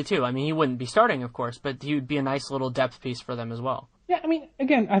Jared Dudley too. I mean, he wouldn't be starting, of course, but he would be a nice little depth piece for them as well. Yeah, I mean,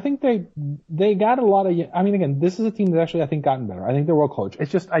 again, I think they got a lot of. I mean, again, this is a team that's actually I think gotten better. I think they're well coached.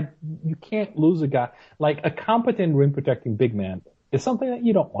 It's just you can't lose a guy like a competent rim protecting big man is something that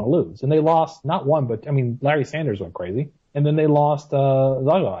you don't want to lose. And they lost not one, but I mean, Larry Sanders went crazy, and then they lost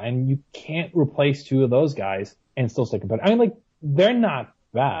Zaza, and you can't replace two of those guys and still stay competitive. I mean, like they're not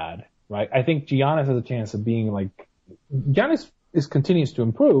bad, right? I think Giannis has a chance of being like Giannis continues to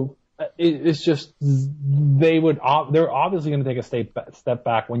improve. It's just they're obviously going to take a step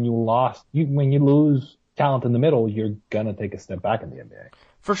back when you lose talent in the middle. You're going to take a step back in the NBA.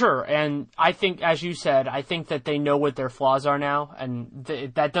 For sure, and I think, as you said, I think that they know what their flaws are now, and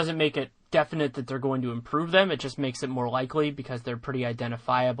that doesn't make it definite that they're going to improve them. It just makes it more likely because they're pretty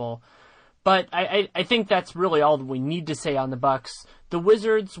identifiable. But I think that's really all that we need to say on the Bucks. The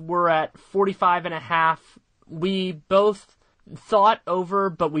Wizards were at 45.5. We both thought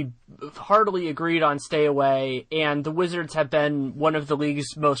over, but we heartily agreed on stay away, and the Wizards have been one of the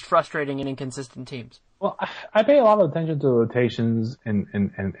league's most frustrating and inconsistent teams. Well, I pay a lot of attention to the rotations and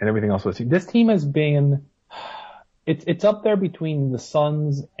everything else. This team has been, it's up there between the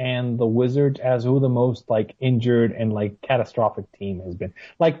Suns and the Wizards as who the most like injured and like catastrophic team has been.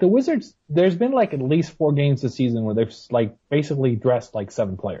 Like the Wizards, there's been like at least 4 games this season where they've like basically dressed like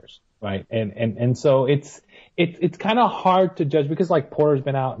 7 players, right? And so it's kind of hard to judge because like Porter's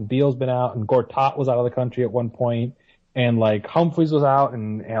been out and Beal's been out and Gortat was out of the country at one point. And like Humphreys was out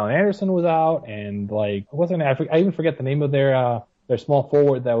and Allen Anderson was out and like I even forget the name of their small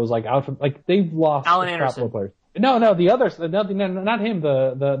forward that was like out from like they've lost Allen Anderson. Players. No, the others, not him,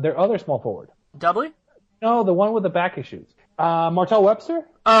 their other small forward. Dudley? No, the one with the back issues. Martell Webster?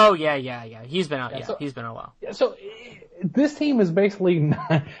 Oh yeah. He's been out. Yeah, he's been a while. Yeah, so this team is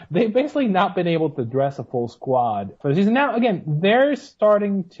they've basically not been able to dress a full squad for the season. Now again, they're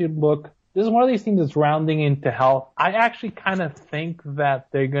starting to look. This is one of these teams that's rounding into health. I actually kind of think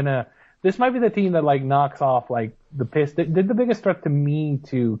that this might be the team that like knocks off like the Pistons. They're the biggest threat to me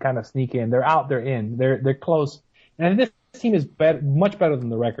to kind of sneak in. They're out, they're in, they're close. And this team is much better than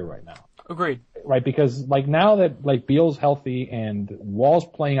the record right now. Agreed. Right, because like now that like Beal's healthy and Wall's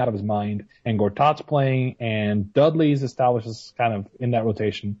playing out of his mind and Gortat's playing and Dudley's established as kind of in that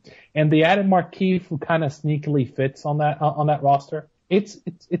rotation and the added Markieff who kind of sneakily fits on that roster. It's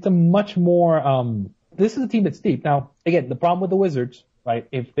a much more, this is a team that's deep. Now, again, the problem with the Wizards, right,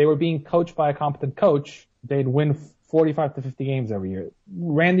 if they were being coached by a competent coach, they'd win 45 to 50 games every year.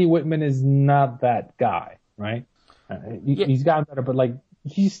 Randy Whitman is not that guy, right? He's gotten better, but like,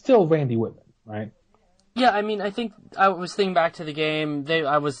 he's still Randy Whitman, right? Yeah, I mean, I think I was thinking back to the game.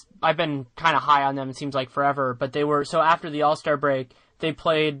 I've been kind of high on them, it seems like forever, but so after the All-Star break, they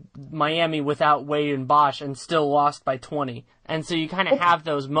played Miami without Wade and Bosh and still lost by 20. And so you kind of have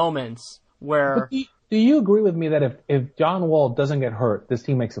those moments where... Do you agree with me that if John Wall doesn't get hurt, this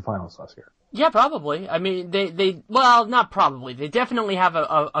team makes the finals last year? Yeah, probably. I mean, well, not probably. They definitely have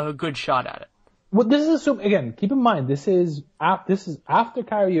a good shot at it. Well, this is again, keep in mind, this is after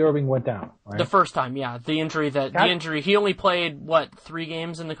Kyrie Irving went down, right? The first time, yeah. The injury, he only played, 3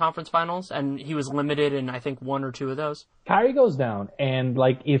 games in the conference finals, and he was limited in, I think, 1 or 2 of those. Kyrie goes down, and,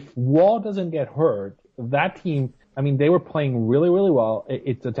 like, if Wall doesn't get hurt, that team, I mean, they were playing really, really well.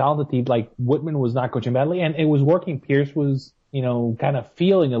 It's a talented team. Like, Whitman was not coaching badly, and it was working. Pierce was, kind of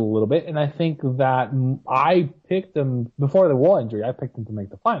feeling it a little bit, and I think that I picked them, before the Wall injury, I picked them to make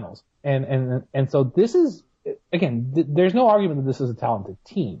the finals. And so this is, again, there's no argument that this is a talented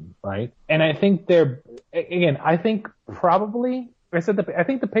team, right? And I think I think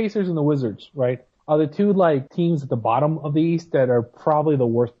the Pacers and the Wizards, right, are the two, like, teams at the bottom of the East that are probably the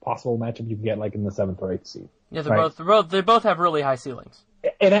worst possible matchup you can get, like, in the 7th or 8th seed. Yeah, they both have really high ceilings.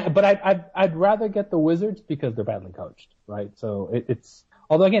 But I'd rather get the Wizards because they're badly coached, right? So it's,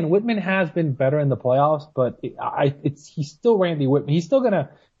 although again, Whitman has been better in the playoffs, but he's still Randy Whitman. He's still gonna,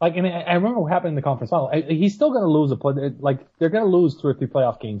 like, and I remember what happened in the conference final. He's still gonna lose they're gonna lose 2 or 3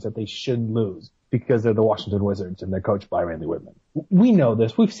 playoff games that they shouldn't lose because they're the Washington Wizards and they're coached by Randy Whitman. We know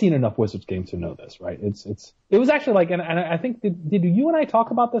this. We've seen enough Wizards games to know this, right? It was actually like, and I think, did you and I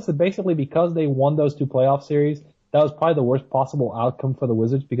talk about this? That basically because they won those 2 playoff series, that was probably the worst possible outcome for the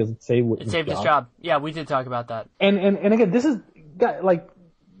Wizards because it saved Whitman's his job. Yeah, we did talk about that. And again, this is, like,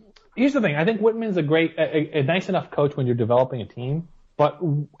 here's the thing. I think Whitman's a nice enough coach when you're developing a team, but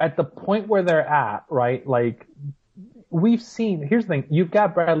at the point where they're at, right, like, we've seen, here's the thing, you've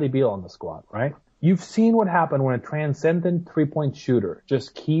got Bradley Beal on the squad, right? You've seen what happened when a transcendent three-point shooter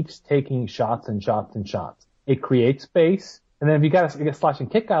just keeps taking shots and shots and shots. It creates space, and then if you got a slash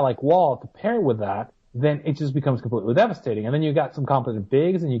and kick guy like Wall to pair with that, then it just becomes completely devastating. And then you got some competent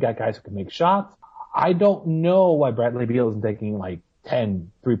bigs, and you got guys who can make shots. I don't know why Bradley Beal isn't taking like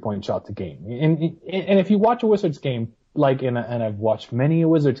 10 3-point shots a game. And if you watch a Wizards game, and I've watched many a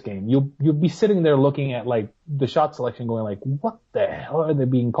Wizards game, you'll be sitting there looking at like the shot selection going like, what the hell are they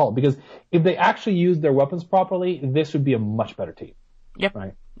being called? Because if they actually used their weapons properly, this would be a much better team. Yep.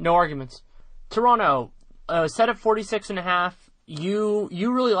 Right. No arguments. Toronto, set at 46.5. You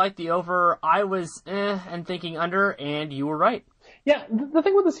really like the over. I was and thinking under, and you were right. Yeah, the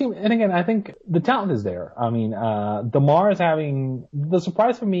thing with this team, and again, I think the talent is there. I mean, the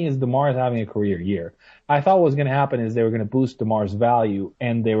surprise for me is DeMar is having a career year. I thought what was going to happen is they were going to boost DeMar's value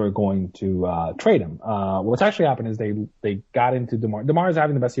and they were going to trade him. What's actually happened is they got into DeMar. DeMar is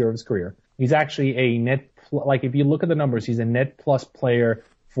having the best year of his career. He's actually a net, if you look at the numbers, he's a net plus player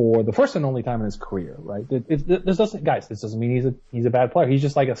for the first and only time in his career, right? This doesn't mean he's a bad player. He's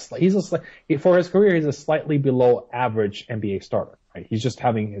just for his career, he's a slightly below average NBA starter, right? He's just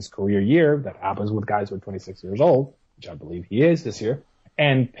having his career year. That happens with guys who are 26 years old, which I believe he is this year.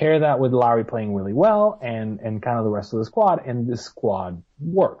 And pair that with Lowry playing really well and kind of the rest of the squad, and this squad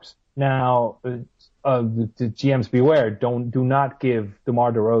works. Now, the GMs beware, do not give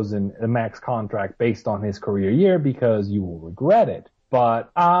DeMar DeRozan a max contract based on his career year because you will regret it. But,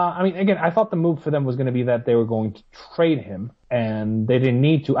 again, I thought the move for them was going to be that they were going to trade him, and they didn't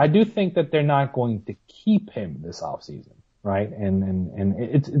need to. I do think that they're not going to keep him this offseason, right?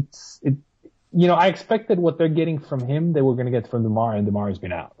 And I expected what they're getting from him, they were going to get from DeMar, and DeMar has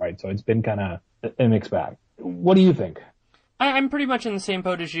been out, right? So it's been kind of a mixed bag. What do you think? I'm pretty much in the same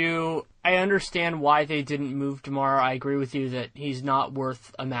boat as you. I understand why they didn't move DeMar. I agree with you that he's not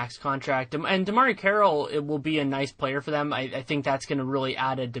worth a max contract. And DeMar Carroll, it will be a nice player for them. I think that's going to really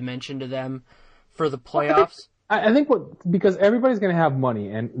add a dimension to them for the playoffs. I think because everybody's going to have money,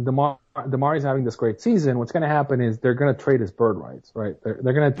 and DeMar is having this great season, what's going to happen is they're going to trade his bird rights, right? They're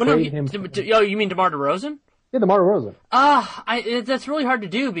going to trade him. You mean DeMar DeRozan? Yeah, DeMar DeRozan. That's really hard to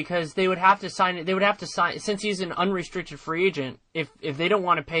do because they would have to sign. They would have to sign since he's an unrestricted free agent. If they don't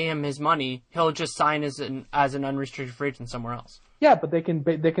want to pay him his money, he'll just sign as an unrestricted free agent somewhere else. Yeah, but they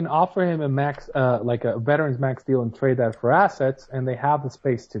can offer him a max, like a veterans max deal and trade that for assets, and they have the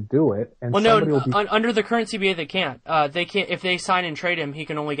space to do it. And under the current CBA they can't. They can't if they sign and trade him, he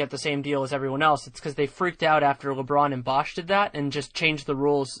can only get the same deal as everyone else. It's because they freaked out after LeBron and Bosh did that and just changed the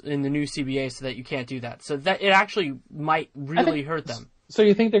rules in the new CBA so that you can't do that. So that it actually might really hurt them. So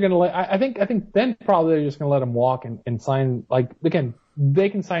you think they're going to let? I think then probably they're just going to let him walk and sign. Like again, they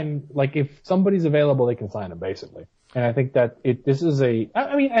can sign. Like if somebody's available, they can sign him basically. And I think that I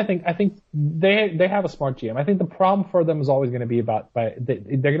think they have a smart GM. I think the problem for them is always going to be they're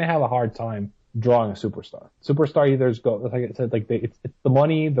going to have a hard time drawing a superstar. Superstar either like I said, it's the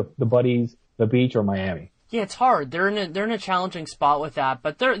money, the buddies, the beach, or Miami. Yeah, it's hard. They're in a challenging spot with that,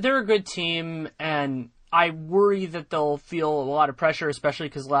 but they're a good team, and I worry that they'll feel a lot of pressure, especially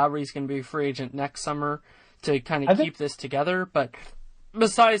because Lowry's going to be a free agent next summer to kind of keep this together. But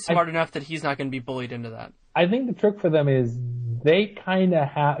besides, smart enough that he's not going to be bullied into that. I think the trick for them is they kind of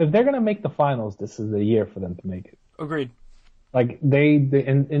have, if they're going to make the finals, this is the year for them to make it. Agreed. Like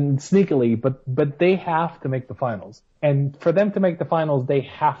and sneakily, but they have to make the finals. And for them to make the finals, they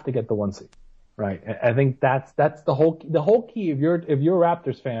have to get the 1 seed. Right. I think that's the whole key. If you're a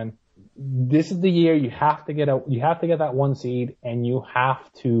Raptors fan, this is the year you have to get that 1 seed, and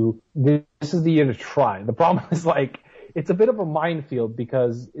this is the year to try. The problem is it's a bit of a minefield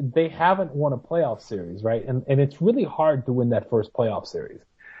because they haven't won a playoff series, right? And it's really hard to win that first playoff series.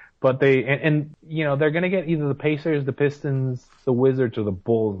 But they're going to get either the Pacers, the Pistons, the Wizards, or the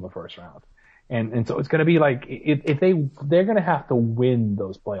Bulls in the first round. And so it's going to be they're going to have to win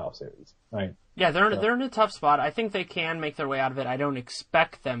those playoff series, right? Yeah, they're in a tough spot. I think they can make their way out of it. I don't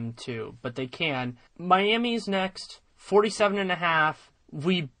expect them to, but they can. Miami's next, 47.5.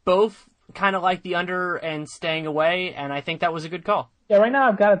 We both kind of like the under and staying away, and I think that was a good call. Yeah, right now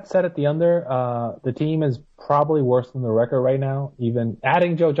I've got it set at the under. The team is probably worse than the record right now. Even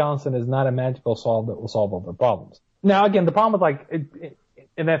adding Joe Johnson is not a magical solve that will solve all their problems. Now, again, the problem with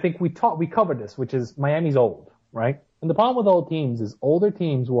and I think we covered this, which is Miami's old, right? And the problem with old teams is older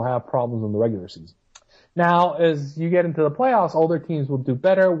teams will have problems in the regular season. Now, as you get into the playoffs, older teams will do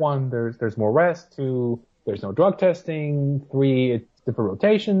better. 1, there's more rest. 2, there's no drug testing. 3, it's different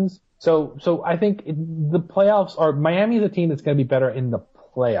rotations. So I think the playoffs Miami is a team that's going to be better in the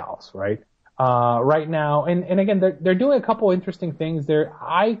playoffs, right? right now. And again, they're doing a couple interesting things there.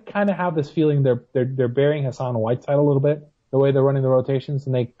 I kind of have this feeling they're burying Hassan Whiteside a little bit, the way they're running the rotations,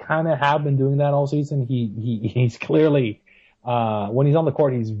 and they kind of have been doing that all season. He's clearly, when he's on the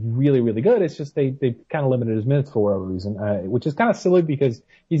court, he's really, really good. It's just they kind of limited his minutes for whatever reason, which is kind of silly because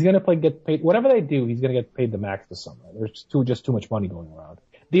he's going to get paid. Whatever they do, he's going to get paid the max this summer. There's just too much money going around.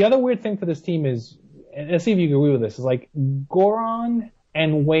 The other weird thing for this team is, and let's see if you agree with this, is like Goran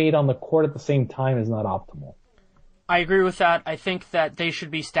and Wade on the court at the same time is not optimal. I agree with that. I think that they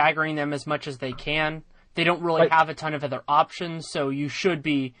should be staggering them as much as they can. They don't really have a ton of other options, so you should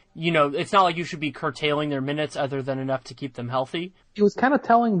be, it's not like you should be curtailing their minutes other than enough to keep them healthy. It was kind of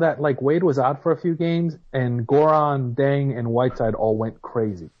telling that, like, Wade was out for a few games, and Goran, Deng, and Whiteside all went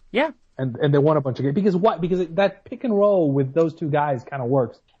crazy. Yeah. And they won a bunch of games. Because what? Because that pick and roll with those two guys kind of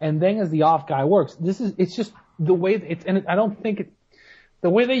works. And Deng as the off guy works. It's just the way I don't think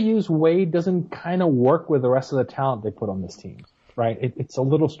the way they use Wade doesn't kind of work with the rest of the talent they put on this team. Right? It's a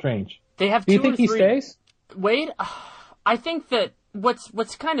little strange. They have Do you think he stays? Wade, I think that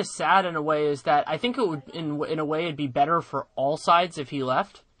what's kind of sad in a way is that I think it would, in a way, it'd be better for all sides if he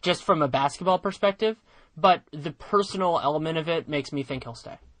left, just from a basketball perspective. But the personal element of it makes me think he'll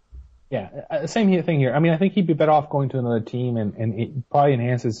stay. Yeah, same thing here. I mean, I think he'd be better off going to another team, and it probably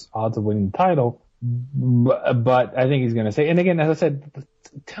enhances odds of winning the title. But I think he's going to stay. And again, as I said, the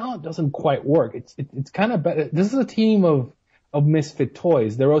talent doesn't quite work. It's kind of better. This is a team of misfit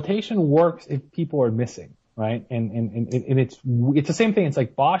toys. The rotation works if people are missing. Right? And it's the same thing. It's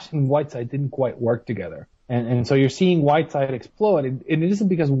like Bosh and Whiteside didn't quite work together. And so you're seeing Whiteside explode. And it isn't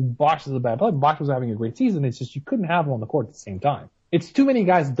because Bosh is a bad player. Bosh was having a great season. It's just you couldn't have him on the court at the same time. It's too many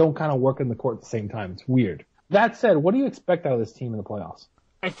guys that don't kind of work in the court at the same time. It's weird. That said, what do you expect out of this team in the playoffs?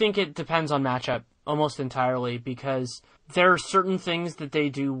 I think it depends on matchup almost entirely because there are certain things that they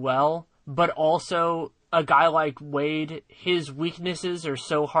do well, but also a guy like Wade, his weaknesses are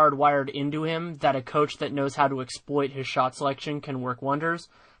so hardwired into him that a coach that knows how to exploit his shot selection can work wonders.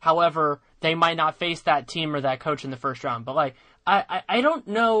 However, they might not face that team or that coach in the first round. But I don't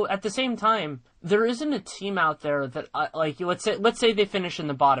know. At the same time, there isn't a team out there that let's say they finish in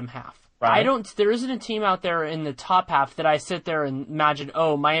the bottom half. Right. There isn't a team out there in the top half that I sit there and imagine,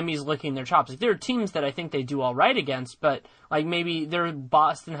 oh, Miami's licking their chops. Like, there are teams that I think they do all right against, but like maybe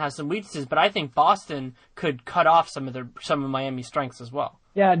Boston has some weaknesses, but I think Boston could cut off some of Miami's strengths as well.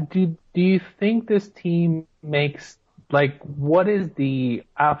 Yeah. Do you think this team makes, what is the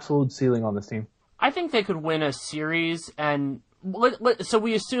absolute ceiling on this team? I think they could win a series and so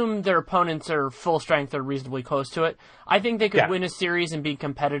we assume their opponents are full strength or reasonably close to it. I think they could win a series and be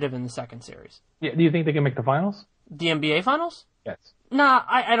competitive in the second series. Yeah. Do you think they can make the finals? The NBA finals? Yes. Nah,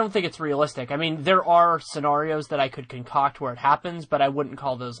 I don't think it's realistic. I mean, there are scenarios that I could concoct where it happens, but I wouldn't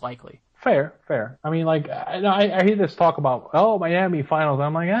call those likely. Fair. I mean, I hear this talk about, Miami finals.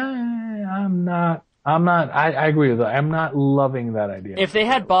 I'm like, I'm not. I agree with that. I'm not loving that idea. If they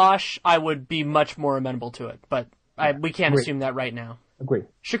had Bosh, I would be much more amenable to it, but we can't assume that right now. Agree.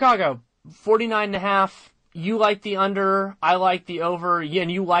 Chicago, 49.5. You like the under, I like the over, and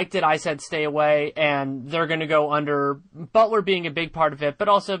you liked it, I said stay away, and they're going to go under, Butler being a big part of it, but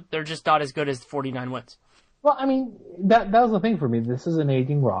also they're just not as good as 49 wins. Well, I mean, that was the thing for me. This is an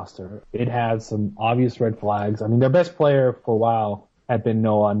aging roster. It has some obvious red flags. I mean, their best player for a while had been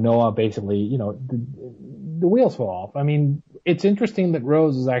Noah. Noah basically, the wheels fell off. I mean, it's interesting that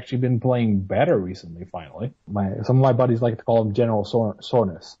Rose has actually been playing better recently, finally. Some of my buddies like to call him general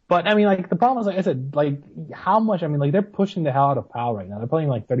soreness. But, I mean, the problem is, like I said, how much, I mean, they're pushing the hell out of Powell right now. They're playing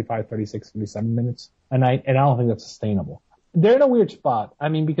 35, 36, 37 minutes a night, and I don't think that's sustainable. They're in a weird spot. I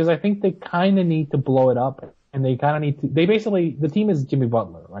mean, because I think they kind of need to blow it up, and they kind of need to, the team is Jimmy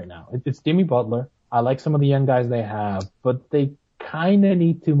Butler right now. It's Jimmy Butler. I like some of the young guys they have, but they kind of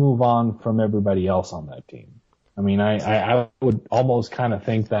need to move on from everybody else on that team. I mean, I would almost kind of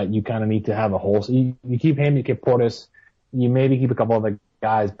think that you kind of need to have a whole. You keep him, you keep Portis, you maybe keep a couple other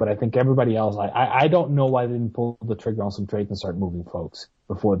guys, but I think everybody else. I don't know why they didn't pull the trigger on some trades and start moving folks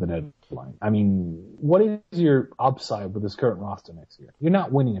before the deadline. I mean, what is your upside with this current roster next year? You're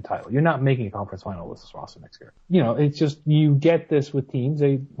not winning a title. You're not making a conference final with this roster next year. It's just you get this with teams.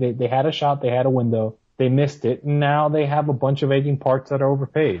 They had a shot, they had a window. They missed it, and now they have a bunch of aging parts that are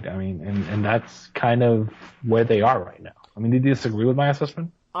overpaid. I mean, and that's kind of where they are right now. I mean, did you disagree with my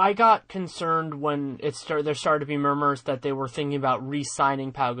assessment? I got concerned when there started to be murmurs that they were thinking about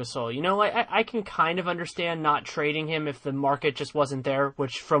re-signing Pau Gasol. I can kind of understand not trading him if the market just wasn't there,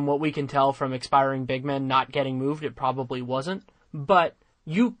 which from what we can tell from expiring big men not getting moved, it probably wasn't. But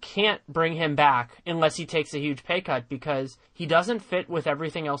you can't bring him back unless he takes a huge pay cut because he doesn't fit with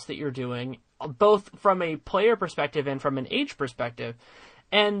everything else that you're doing. both from a player perspective and from an age perspective.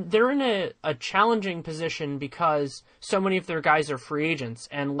 And they're in a challenging position because so many of their guys are free agents,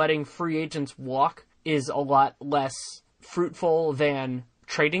 and letting free agents walk is a lot less fruitful than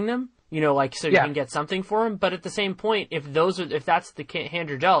trading them, so you can get something for them. But at the same point, if that's the hand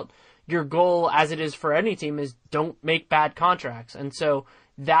you're dealt, your goal, as it is for any team, is don't make bad contracts. And so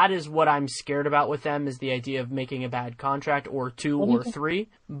that is what I'm scared about with them, is the idea of making a bad contract, or two or three.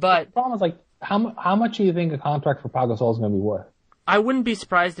 But the problem is, how much do you think a contract for Pau Gasol is going to be worth? I wouldn't be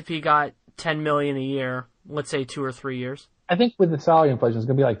surprised if he got $10 million a year, let's say 2 or 3 years. I think with the salary inflation, it's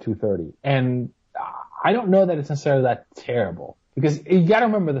going to be like $230, and I don't know that it's necessarily that terrible, because you got to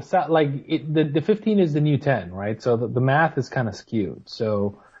remember the 15 is the new 10, right? So the math is kind of skewed.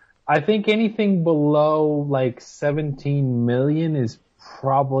 So I think anything below 17 million is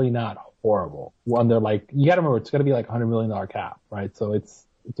probably not horrible. When they're you got to remember, it's going to be $100 million cap, right? So it's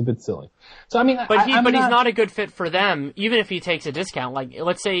a bit silly. So I mean, but he's not a good fit for them, even if he takes a discount.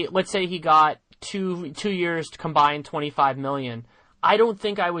 Let's say he got two years to combine $25 million. I don't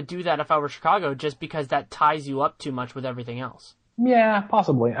think I would do that if I were Chicago, just because that ties you up too much with everything else. Yeah,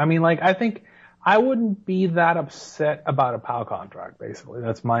 possibly. I mean, I think I wouldn't be that upset about a Pau contract. Basically,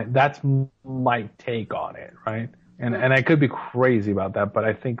 that's my take on it, right? And I could be crazy about that, but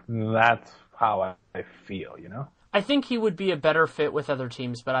I think that's how I feel, I think he would be a better fit with other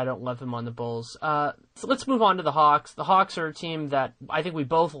teams, but I don't love him on the Bulls. So let's move on to the Hawks. The Hawks are a team that I think we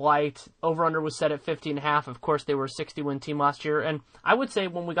both liked. Over-under was set at 50.5. Of course, they were a 60-win team last year. And I would say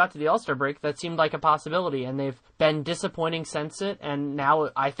when we got to the All-Star break, that seemed like a possibility. And they've been disappointing since it. And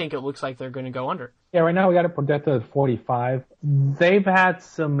now I think it looks like they're going to go under. Yeah, right now we got it projected at 45. They've had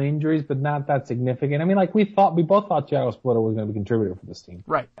some injuries, but not that significant. I mean, we both thought Thiago Splitter was going to be a contributor for this team.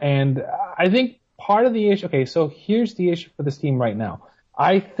 Right. And I think part of the issue, okay, so here's the issue for this team right now.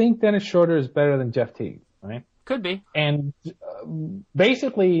 I think Dennis Schroeder is better than Jeff Teague, right? Could be. And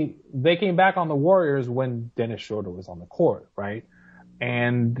basically, they came back on the Warriors when Dennis Schroeder was on the court, right?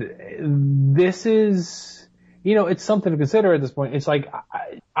 And this is, it's something to consider at this point. It's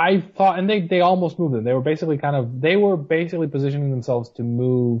I thought, and they almost moved them. They were basically positioning themselves to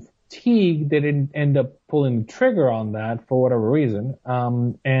move Teague. They didn't end up pulling the trigger on that for whatever reason.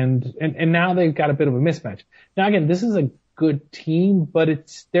 And now they've got a bit of a mismatch. Now again, this is a good team, but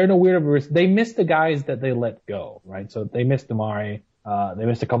they're in a weird risk. They missed the guys that they let go, right? So they missed Damari. They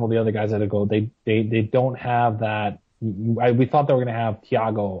missed a couple of the other guys that had go. They don't have that. We thought they were going to have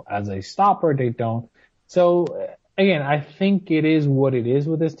Thiago as a stopper. They don't. So again, I think it is what it is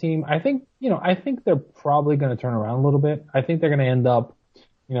with this team. I think they're probably going to turn around a little bit. I think they're going to end up,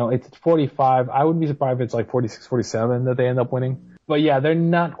 it's 45. I wouldn't be surprised if it's 46, 47 that they end up winning. But yeah, they're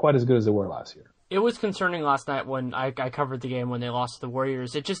not quite as good as they were last year. It was concerning last night when I covered the game when they lost to the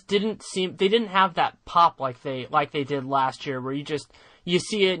Warriors. It just didn't seem, they didn't have that pop like they did last year, where you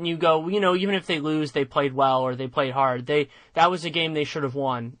see it and you go, even if they lose, they played well or they played hard. That was a game they should have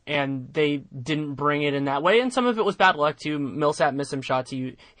won, and they didn't bring it in that way. And some of it was bad luck too. Millsap missed some shots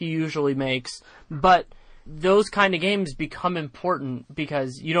he usually makes, but those kind of games become important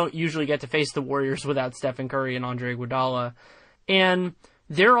because you don't usually get to face the Warriors without Stephen Curry and Andre Iguodala. And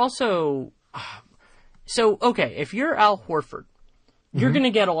they're also, so, okay, if you're Al Horford, you're going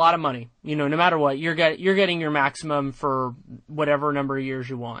to get a lot of money, no matter what. You're getting your maximum for whatever number of years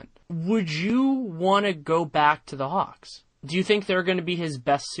you want. Would you want to go back to the Hawks? Do you think they're going to be his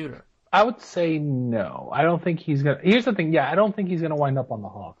best suitor? I would say no. I don't think he's going to. Here's the thing. Yeah, I don't think he's going to wind up on the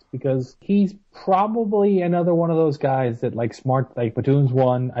Hawks because he's probably another one of those guys that Smart, Batum's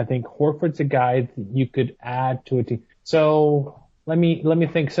one. I think Horford's a guy that you could add to a team. So let me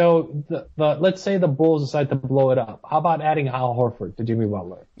think. So let's say the Bulls decide to blow it up. How about adding Al Horford to Jimmy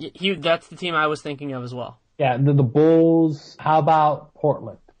Butler? That's the team I was thinking of as well. Yeah, the Bulls. How about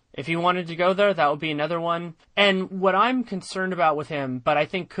Portland? If he wanted to go there, that would be another one. And what I'm concerned about with him, but I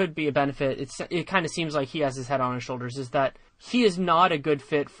think could be a benefit, it kind of seems like he has his head on his shoulders, is that he is not a good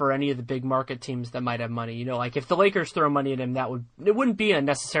fit for any of the big market teams that might have money. If the Lakers throw money at him, it wouldn't be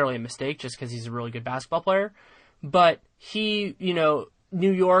necessarily a mistake just because he's a really good basketball player. But he,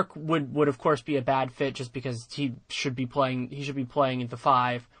 New York would of course be a bad fit just because he should be playing at the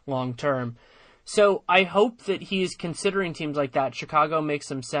 5 long term. So I hope that he's considering teams like that. Chicago makes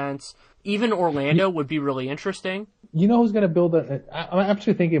some sense. Even Orlando would be really interesting. You know who's going to build I'm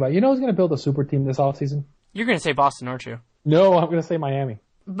actually thinking about it. You know who's going to build a super team this offseason? You're going to say Boston, aren't you? No, I'm going to say Miami.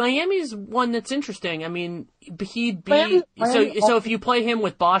 Miami's one that's interesting. I mean, he'd be... So if you play him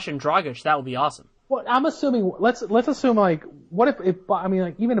with Bosh and Dragic, that would be awesome. Well, I'm assuming... Let's assume, what if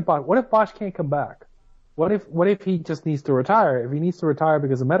Bosh can't come back? What if he just needs to retire? If he needs to retire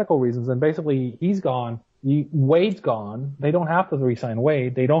because of medical reasons, then basically he's gone. Wade's gone. They don't have to re-sign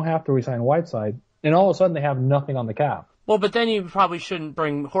Wade. They don't have to re-sign Whiteside. And all of a sudden they have nothing on the cap. Well, but then you probably shouldn't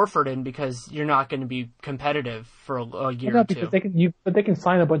bring Horford in because you're not going to be competitive for a year or two. But they can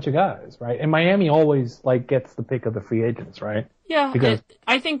sign a bunch of guys, right? And Miami always gets the pick of the free agents, right? Yeah,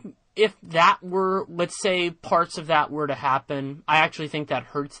 I think if that were, let's say, parts of that were to happen, I actually think that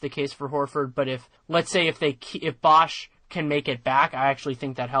hurts the case for Horford. But if Bosch can make it back, I actually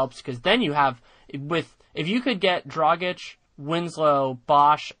think that helps because then you have if you could get Dragic, Winslow,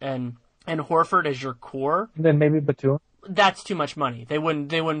 Bosch, and Horford as your core, then maybe Batum. That's too much money. They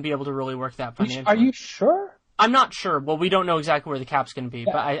wouldn't be able to really work that financially. Are you sure? I'm not sure. Well, we don't know exactly where the cap's going to be,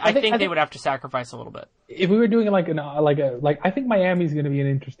 but I think they would have to sacrifice a little bit. If we were doing it I think Miami's going to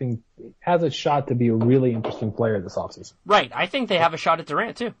be has a shot to be a really interesting player this offseason. Right. I think they have a shot at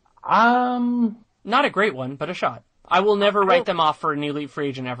Durant too. Not a great one, but a shot. I will never write them off for an elite free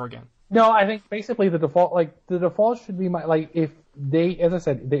agent ever again. No, I think basically the default should be if they, as I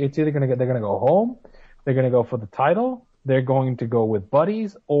said, it's either they're going to go home, they're going to go for the title, they're going to go with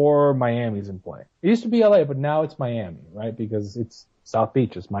buddies, or Miami's in play. It used to be LA, but now it's Miami, right? Because it's South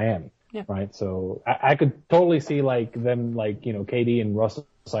Beach, it's Miami, right? So I could totally see them KD and Russell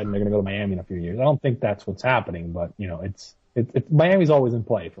deciding they're going to go to Miami in a few years. I don't think that's what's happening, but it's Miami's always in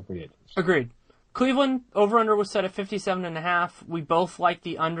play for free agents. Agreed. Cleveland, over-under was set at 57.5. We both like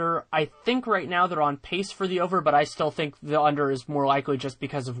the under. I think right now they're on pace for the over, but I still think the under is more likely just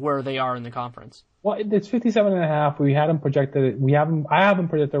because of where they are in the conference. Well, it's 57.5. We had them projected. I have them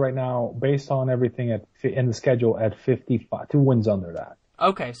predicted right now based on everything in the schedule at 55. 2 wins under that.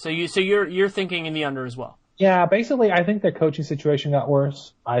 Okay, so you're thinking in the under as well. Yeah, basically, I think their coaching situation got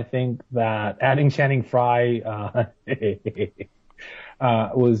worse. I think that adding Channing Frye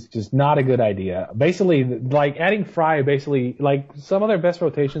was just not a good idea. Basically, adding Frye, some of their best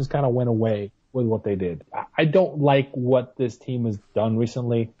rotations kind of went away with what they did. I don't like what this team has done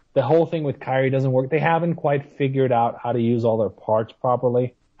recently. The whole thing with Kyrie doesn't work. They haven't quite figured out how to use all their parts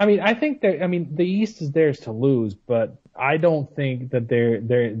properly. I think the East is theirs to lose, but I don't think that they're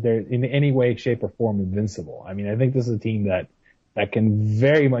in any way, shape, or form invincible. I think this is a team that can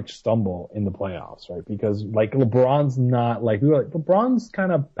very much stumble in the playoffs, right? Because LeBron's not LeBron's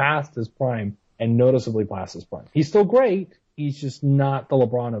kind of past his prime and noticeably past his prime. He's still great. He's just not the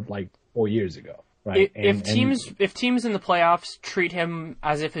LeBron of 4 years ago, right? If teams in the playoffs treat him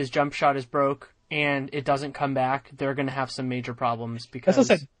as if his jump shot is broke and it doesn't come back, they're going to have some major problems because as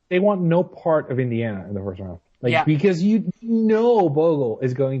I said, they want no part of Indiana in the first round. Because Bogle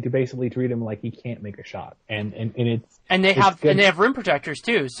is going to basically treat him like he can't make a shot, and they have rim protectors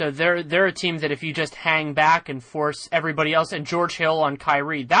too. So they're a team that if you just hang back and force everybody else and George Hill on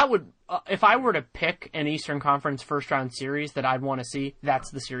Kyrie, that would if I were to pick an Eastern Conference first round series that I'd want to see, that's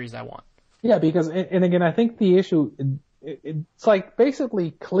the series I want. Yeah, because and again, I think the issue it's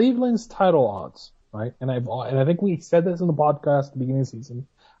basically Cleveland's title odds, right? And I think we said this in the podcast at the beginning of the season.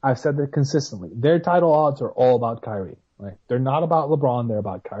 I've said that consistently. Their title odds are all about Kyrie, right? They're not about LeBron, they're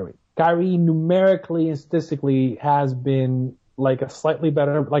about Kyrie. Kyrie numerically and statistically has been a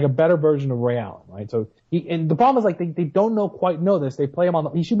better version of Ray Allen, right? So and the problem is they don't quite know this. They play him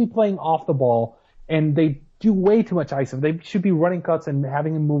he should be playing off the ball and they do way too much ice him. They should be running cuts and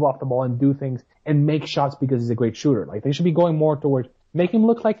having him move off the ball and do things and make shots because he's a great shooter. They should be going more towards make him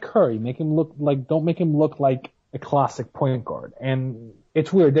look like Curry, don't make him look like a classic point guard. And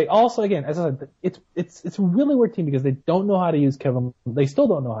it's weird. They also, again, as I said, it's a really weird team because they don't know how to use they still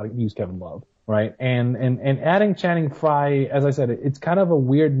don't know how to use Kevin Love, right? And adding Channing Frye, as I said, it's kind of a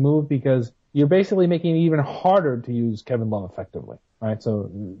weird move because you're basically making it even harder to use Kevin Love effectively, right?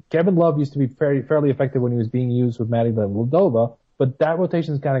 So Kevin Love used to be fairly effective when he was being used with Matty Dellavedova, but that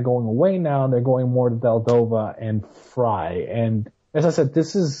rotation is kind of going away now, and they're going more to Dellavedova and Frye. And as I said,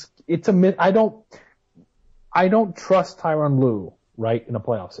 it's a myth. I don't trust Tyronn Lue, right, in a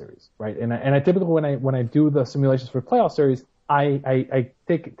playoff series, right? And I typically when I do the simulations for playoff series, I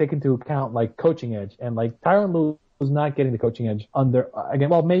take into account coaching edge, and Tyronn Lue was not getting the coaching edge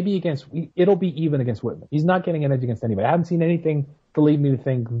maybe it'll be even against Whitman. He's not getting an edge against anybody. I haven't seen anything to lead me to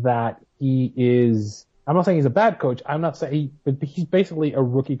think that he is. I'm not saying he's a bad coach. I'm not saying but he's basically a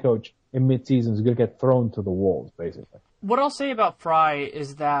rookie coach in midseason who's going to get thrown to the wolves, basically. What I'll say about Frye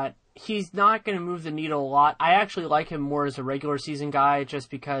is that he's not going to move the needle a lot. I actually like him more as a regular season guy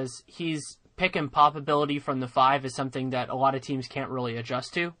just because he's pick and pop ability from the 5 is something that a lot of teams can't really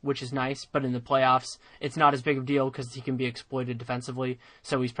adjust to, which is nice. But in the playoffs, it's not as big of a deal because he can be exploited defensively.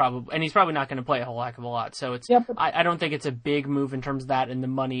 So he's probably not going to play a whole heck of a lot. So I don't think it's a big move in terms of that, and the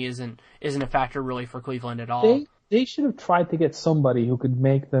money isn't a factor really for Cleveland at all. They should have tried to get somebody who could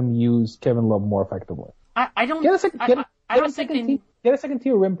make them use Kevin Love more effectively. I don't think get a second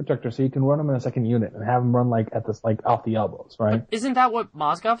tier rim protector so you can run him in a second unit and have him run at this off the elbows, right? But isn't that what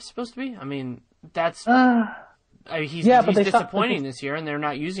Mozgov is supposed to be? I mean, that's he's disappointing this year, and they're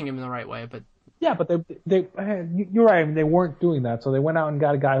not using him in the right way. But yeah, but you're right. I mean, they weren't doing that, so they went out and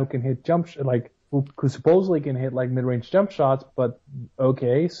got a guy who can hit who supposedly can hit mid-range jump shots. But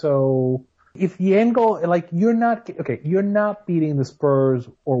okay, so if the end goal, you're not beating the Spurs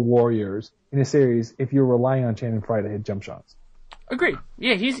or Warriors in a series if you're relying on Channing Frye to hit jump shots. Agreed.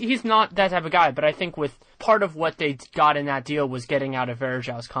 Yeah, he's not that type of guy, but I think with part of what they got in that deal was getting out of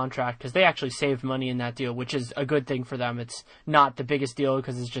Varejão's contract, because they actually saved money in that deal, which is a good thing for them. It's not the biggest deal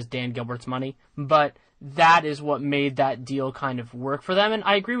because it's just Dan Gilbert's money, but that is what made that deal kind of work for them. And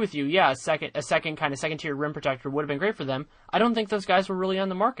I agree with you. Yeah, a second tier rim protector would have been great for them. I don't think those guys were really on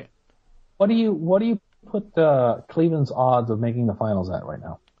the market. What do you put Cleveland's odds of making the finals at right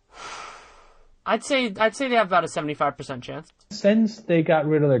now? I'd say they have about a 75% chance. Since they got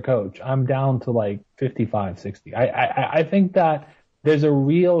rid of their coach, I'm down to 55, 60. I think that there's a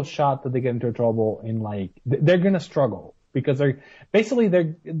real shot that they get into trouble they're going to struggle because they're going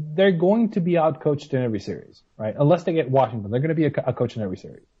to be outcoached in every series, right? Unless they get Washington, they're going to be a coach in every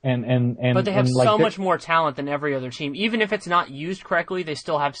series. But they have so much more talent than every other team. Even if it's not used correctly, they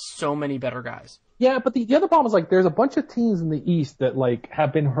still have so many better guys. Yeah, but the other problem is there's a bunch of teams in the East that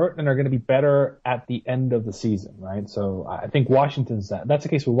have been hurt and are going to be better at the end of the season, right? So I think that's the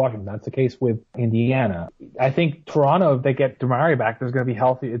case with Washington. That's the case with Indiana. I think Toronto, if they get DeMario back, there's going to be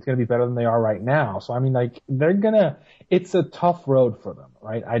healthy. It's going to be better than they are right now. So I mean, it's a tough road for them,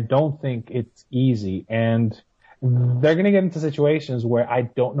 right? I don't think it's easy, and they're going to get into situations where I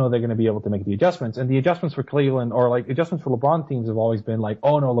don't know they're going to be able to make the adjustments. And the adjustments for Cleveland or adjustments for LeBron teams have always been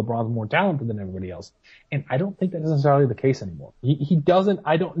oh no, LeBron's more talented than everybody else. And I don't think that's necessarily the case anymore.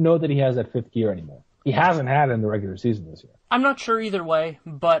 I don't know that he has that fifth gear anymore. He hasn't had it in the regular season this year. I'm not sure either way,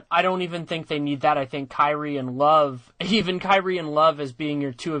 but I don't even think they need that. I think Kyrie and Love as being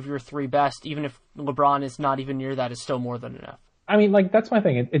your two of your three best, even if LeBron is not even near that, is still more than enough. I mean, that's my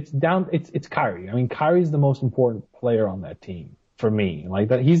thing. It's Kyrie. I mean, Kyrie's the most important player on that team for me.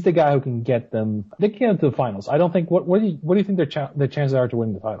 He's the guy who can get them. They can get into the finals. I don't think. What do you think their chances are to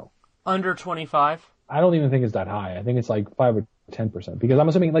win the title? Under 25. I don't even think it's that high. I think it's 5 or 10%. Because I'm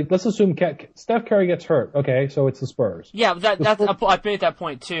assuming, let's assume Steph Curry gets hurt. Okay, so it's the Spurs. Yeah, I made that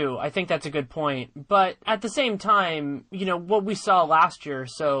point too. I think that's a good point. But at the same time, what we saw last year.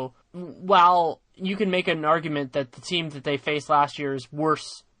 So while you can make an argument that the team that they faced last year is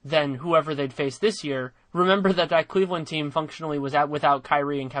worse than whoever they'd face this year, remember that Cleveland team functionally was without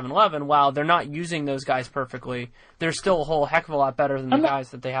Kyrie and Kevin Love, and while they're not using those guys perfectly, they're still a whole heck of a lot better than the guys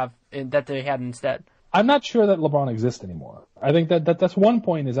that they had instead. I'm not sure that LeBron exists anymore. I think that's one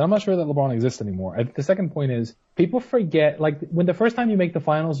point is I'm not sure that LeBron exists anymore. I think the second point is people forget, when the first time you make the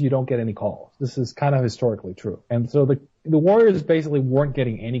finals, you don't get any calls. This is kind of historically true. And so the Warriors basically weren't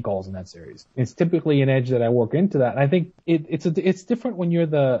getting any calls in that series. It's typically an edge that I work into that. And I think it's different when you're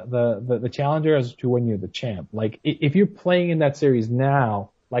the challenger as to when you're the champ. If you're playing in that series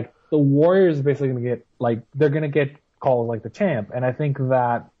now, the Warriors are basically going to get, they're going to get calls like the champ. And I think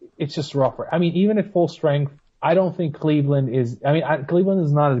that it's just rougher. I mean, even at full strength, I don't think Cleveland is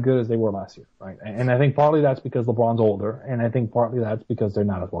not as good as they were last year, right? And I think partly that's because LeBron's older, and I think partly that's because they're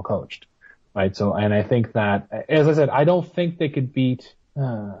not as well coached, right? So, and I think that, as I said, I don't think they could beat,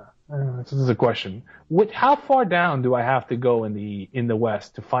 this is a question. How far down do I have to go in the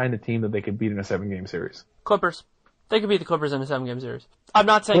West to find a team that they could beat in a 7-game series? Clippers. They could beat the Clippers in a 7-game series. I'm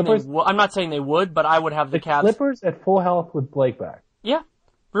not saying they would, but I would have the Cavs. Clippers at full health with Blake back. Yeah.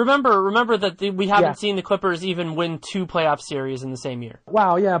 Remember that we haven't seen the Clippers even win 2 playoff series in the same year.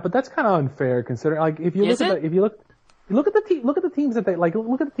 Wow, yeah, but that's kind of unfair considering if you look at the teams that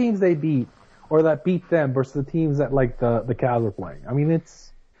look at the teams they beat or that beat them versus the teams that the Cavs are playing. I mean,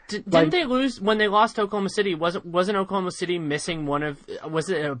 it's didn't they lose when they lost to Oklahoma City? Wasn't Oklahoma City missing was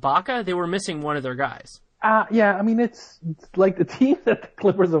it Ibaka? They were missing one of their guys. Yeah, I mean, it's the team that the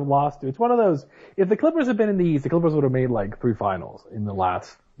Clippers have lost to. It's one of those, if the Clippers had been in the East, the Clippers would have made 3 finals in the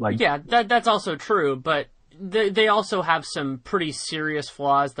last, Yeah, that's also true, but they also have some pretty serious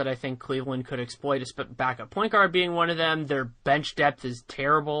flaws that I think Cleveland could exploit, backup point guard being one of them. Their bench depth is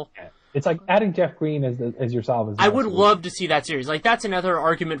terrible. It's like adding Jeff Green as your salve. I would love to see that series. Like, that's another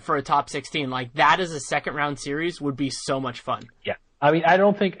argument for a top 16. Like, that as a second-round series would be so much fun. Yeah. I mean, I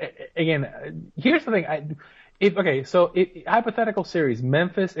don't think, again, here's the thing. Hypothetical series,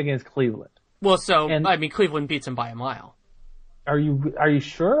 Memphis against Cleveland. Well, Cleveland beats them by a mile. Are you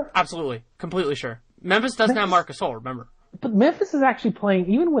sure? Absolutely. Completely sure. Memphis doesn't have Marc Gasol, remember. But Memphis is actually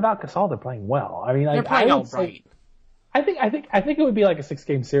playing, even without Gasol, they're playing well. I mean, they're playing all right. I think it would be like a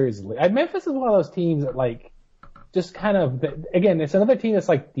 6-game series. Memphis is one of those teams that like just kind of, again, it's another team that's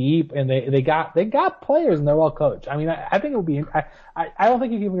like deep and they got players and they're well coached. I mean, I think it would be. I don't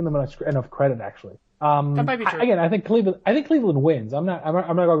think you're giving them enough credit actually. That might be true. Again, I think Cleveland wins. I'm not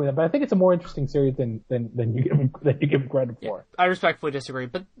going with that, but I think it's a more interesting series than you give them credit for. Yeah, I respectfully disagree,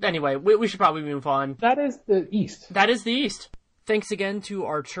 but anyway, we should probably move on. That is the East. That is the East. Thanks again to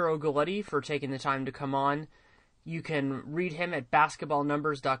Arturo Galletti for taking the time to come on. You can read him at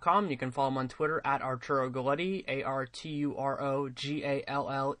basketballnumbers.com. You can follow him on Twitter at Arturo Galletti,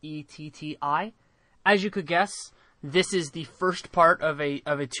 ArturoGalletti. As you could guess, this is the first part of a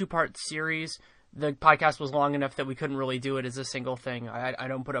two-part series. The podcast was long enough that we couldn't really do it as a single thing. I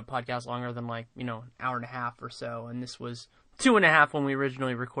don't put up podcasts longer than an hour and a half or so, and this was 2.5 when we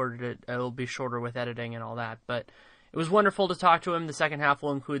originally recorded it. It'll be shorter with editing and all that, but it was wonderful to talk to him. The second half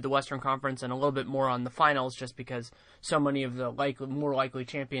will include the Western Conference and a little bit more on the finals, just because so many of the more likely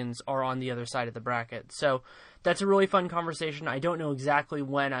champions are on the other side of the bracket. So that's a really fun conversation. I don't know exactly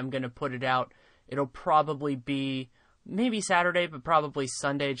when I'm going to put it out. It'll probably be maybe Saturday, but probably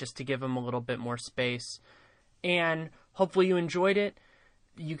Sunday, just to give him a little bit more space. And hopefully you enjoyed it.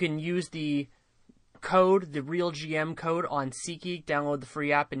 You can use the code, the RealGM code on SeatGeek. Download the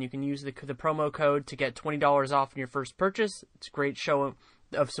free app, and you can use the promo code to get $20 off on your first purchase. It's a great show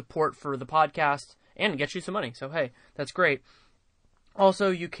of support for the podcast and gets you some money. So, hey, that's great. Also,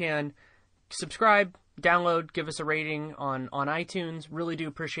 you can subscribe, download, give us a rating on iTunes. Really do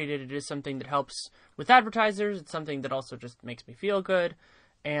appreciate it. It is something that helps with advertisers. It's something that also just makes me feel good,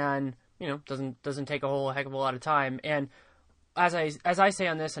 and doesn't take a whole heck of a lot of time. And as I say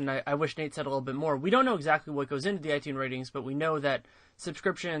on this, and I wish Nate said a little bit more, we don't know exactly what goes into the iTunes ratings, but we know that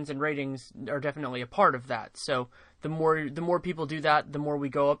subscriptions and ratings are definitely a part of that. So the more people do that, the more we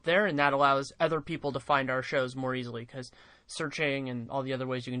go up there, and that allows other people to find our shows more easily, because searching and all the other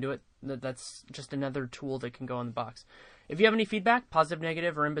ways you can do it, that's just another tool that can go in the box. If you have any feedback, positive,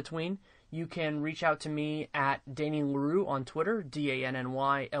 negative, or in between, you can reach out to me at Danny LaRue on Twitter,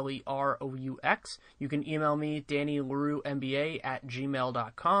 DannyLeroux. You can email me,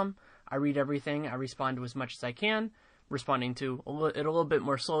 DannyLaRouxNBA@gmail.com. I read everything. I respond to as much as I can. Responding to it a little bit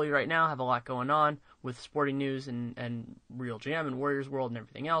more slowly right now. I have a lot going on with sporting news and Real Jam and Warriors World and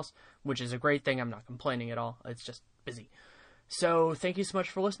everything else, which is a great thing. I'm not complaining at all. It's just busy. So thank you so much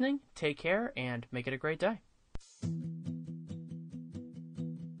for listening. Take care and make it a great day.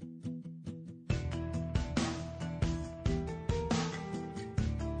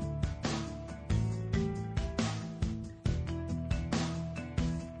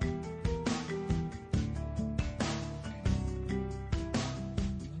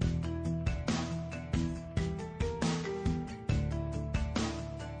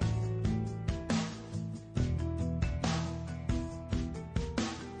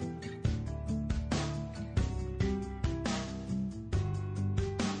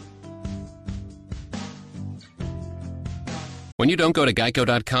 When you don't go to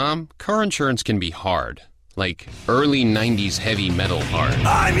Geico.com, car insurance can be hard. Like early 90s heavy metal hard.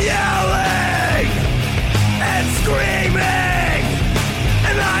 I'm yelling and screaming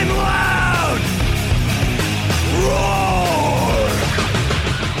and I'm loud. Roar!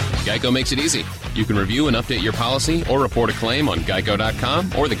 Geico makes it easy. You can review and update your policy or report a claim on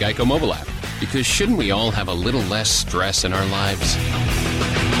Geico.com or the Geico mobile app. Because shouldn't we all have a little less stress in our lives?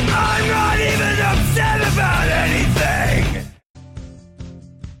 I'm not even upset about anything!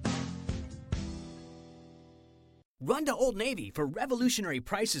 Run to Old Navy for revolutionary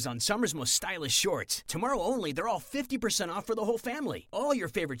prices on summer's most stylish shorts. Tomorrow only, they're all 50% off for the whole family. All your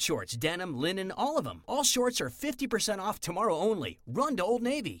favorite shorts, denim, linen, all of them. All shorts are 50% off tomorrow only. Run to Old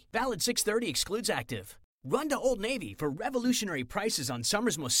Navy. Valid 6/30, excludes active. Run to Old Navy for revolutionary prices on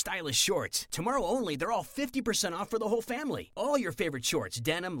summer's most stylish shorts. Tomorrow only, they're all 50% off for the whole family. All your favorite shorts,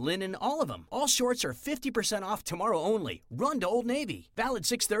 denim, linen, all of them. All shorts are 50% off tomorrow only. Run to Old Navy. Valid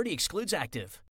 6/30, excludes active.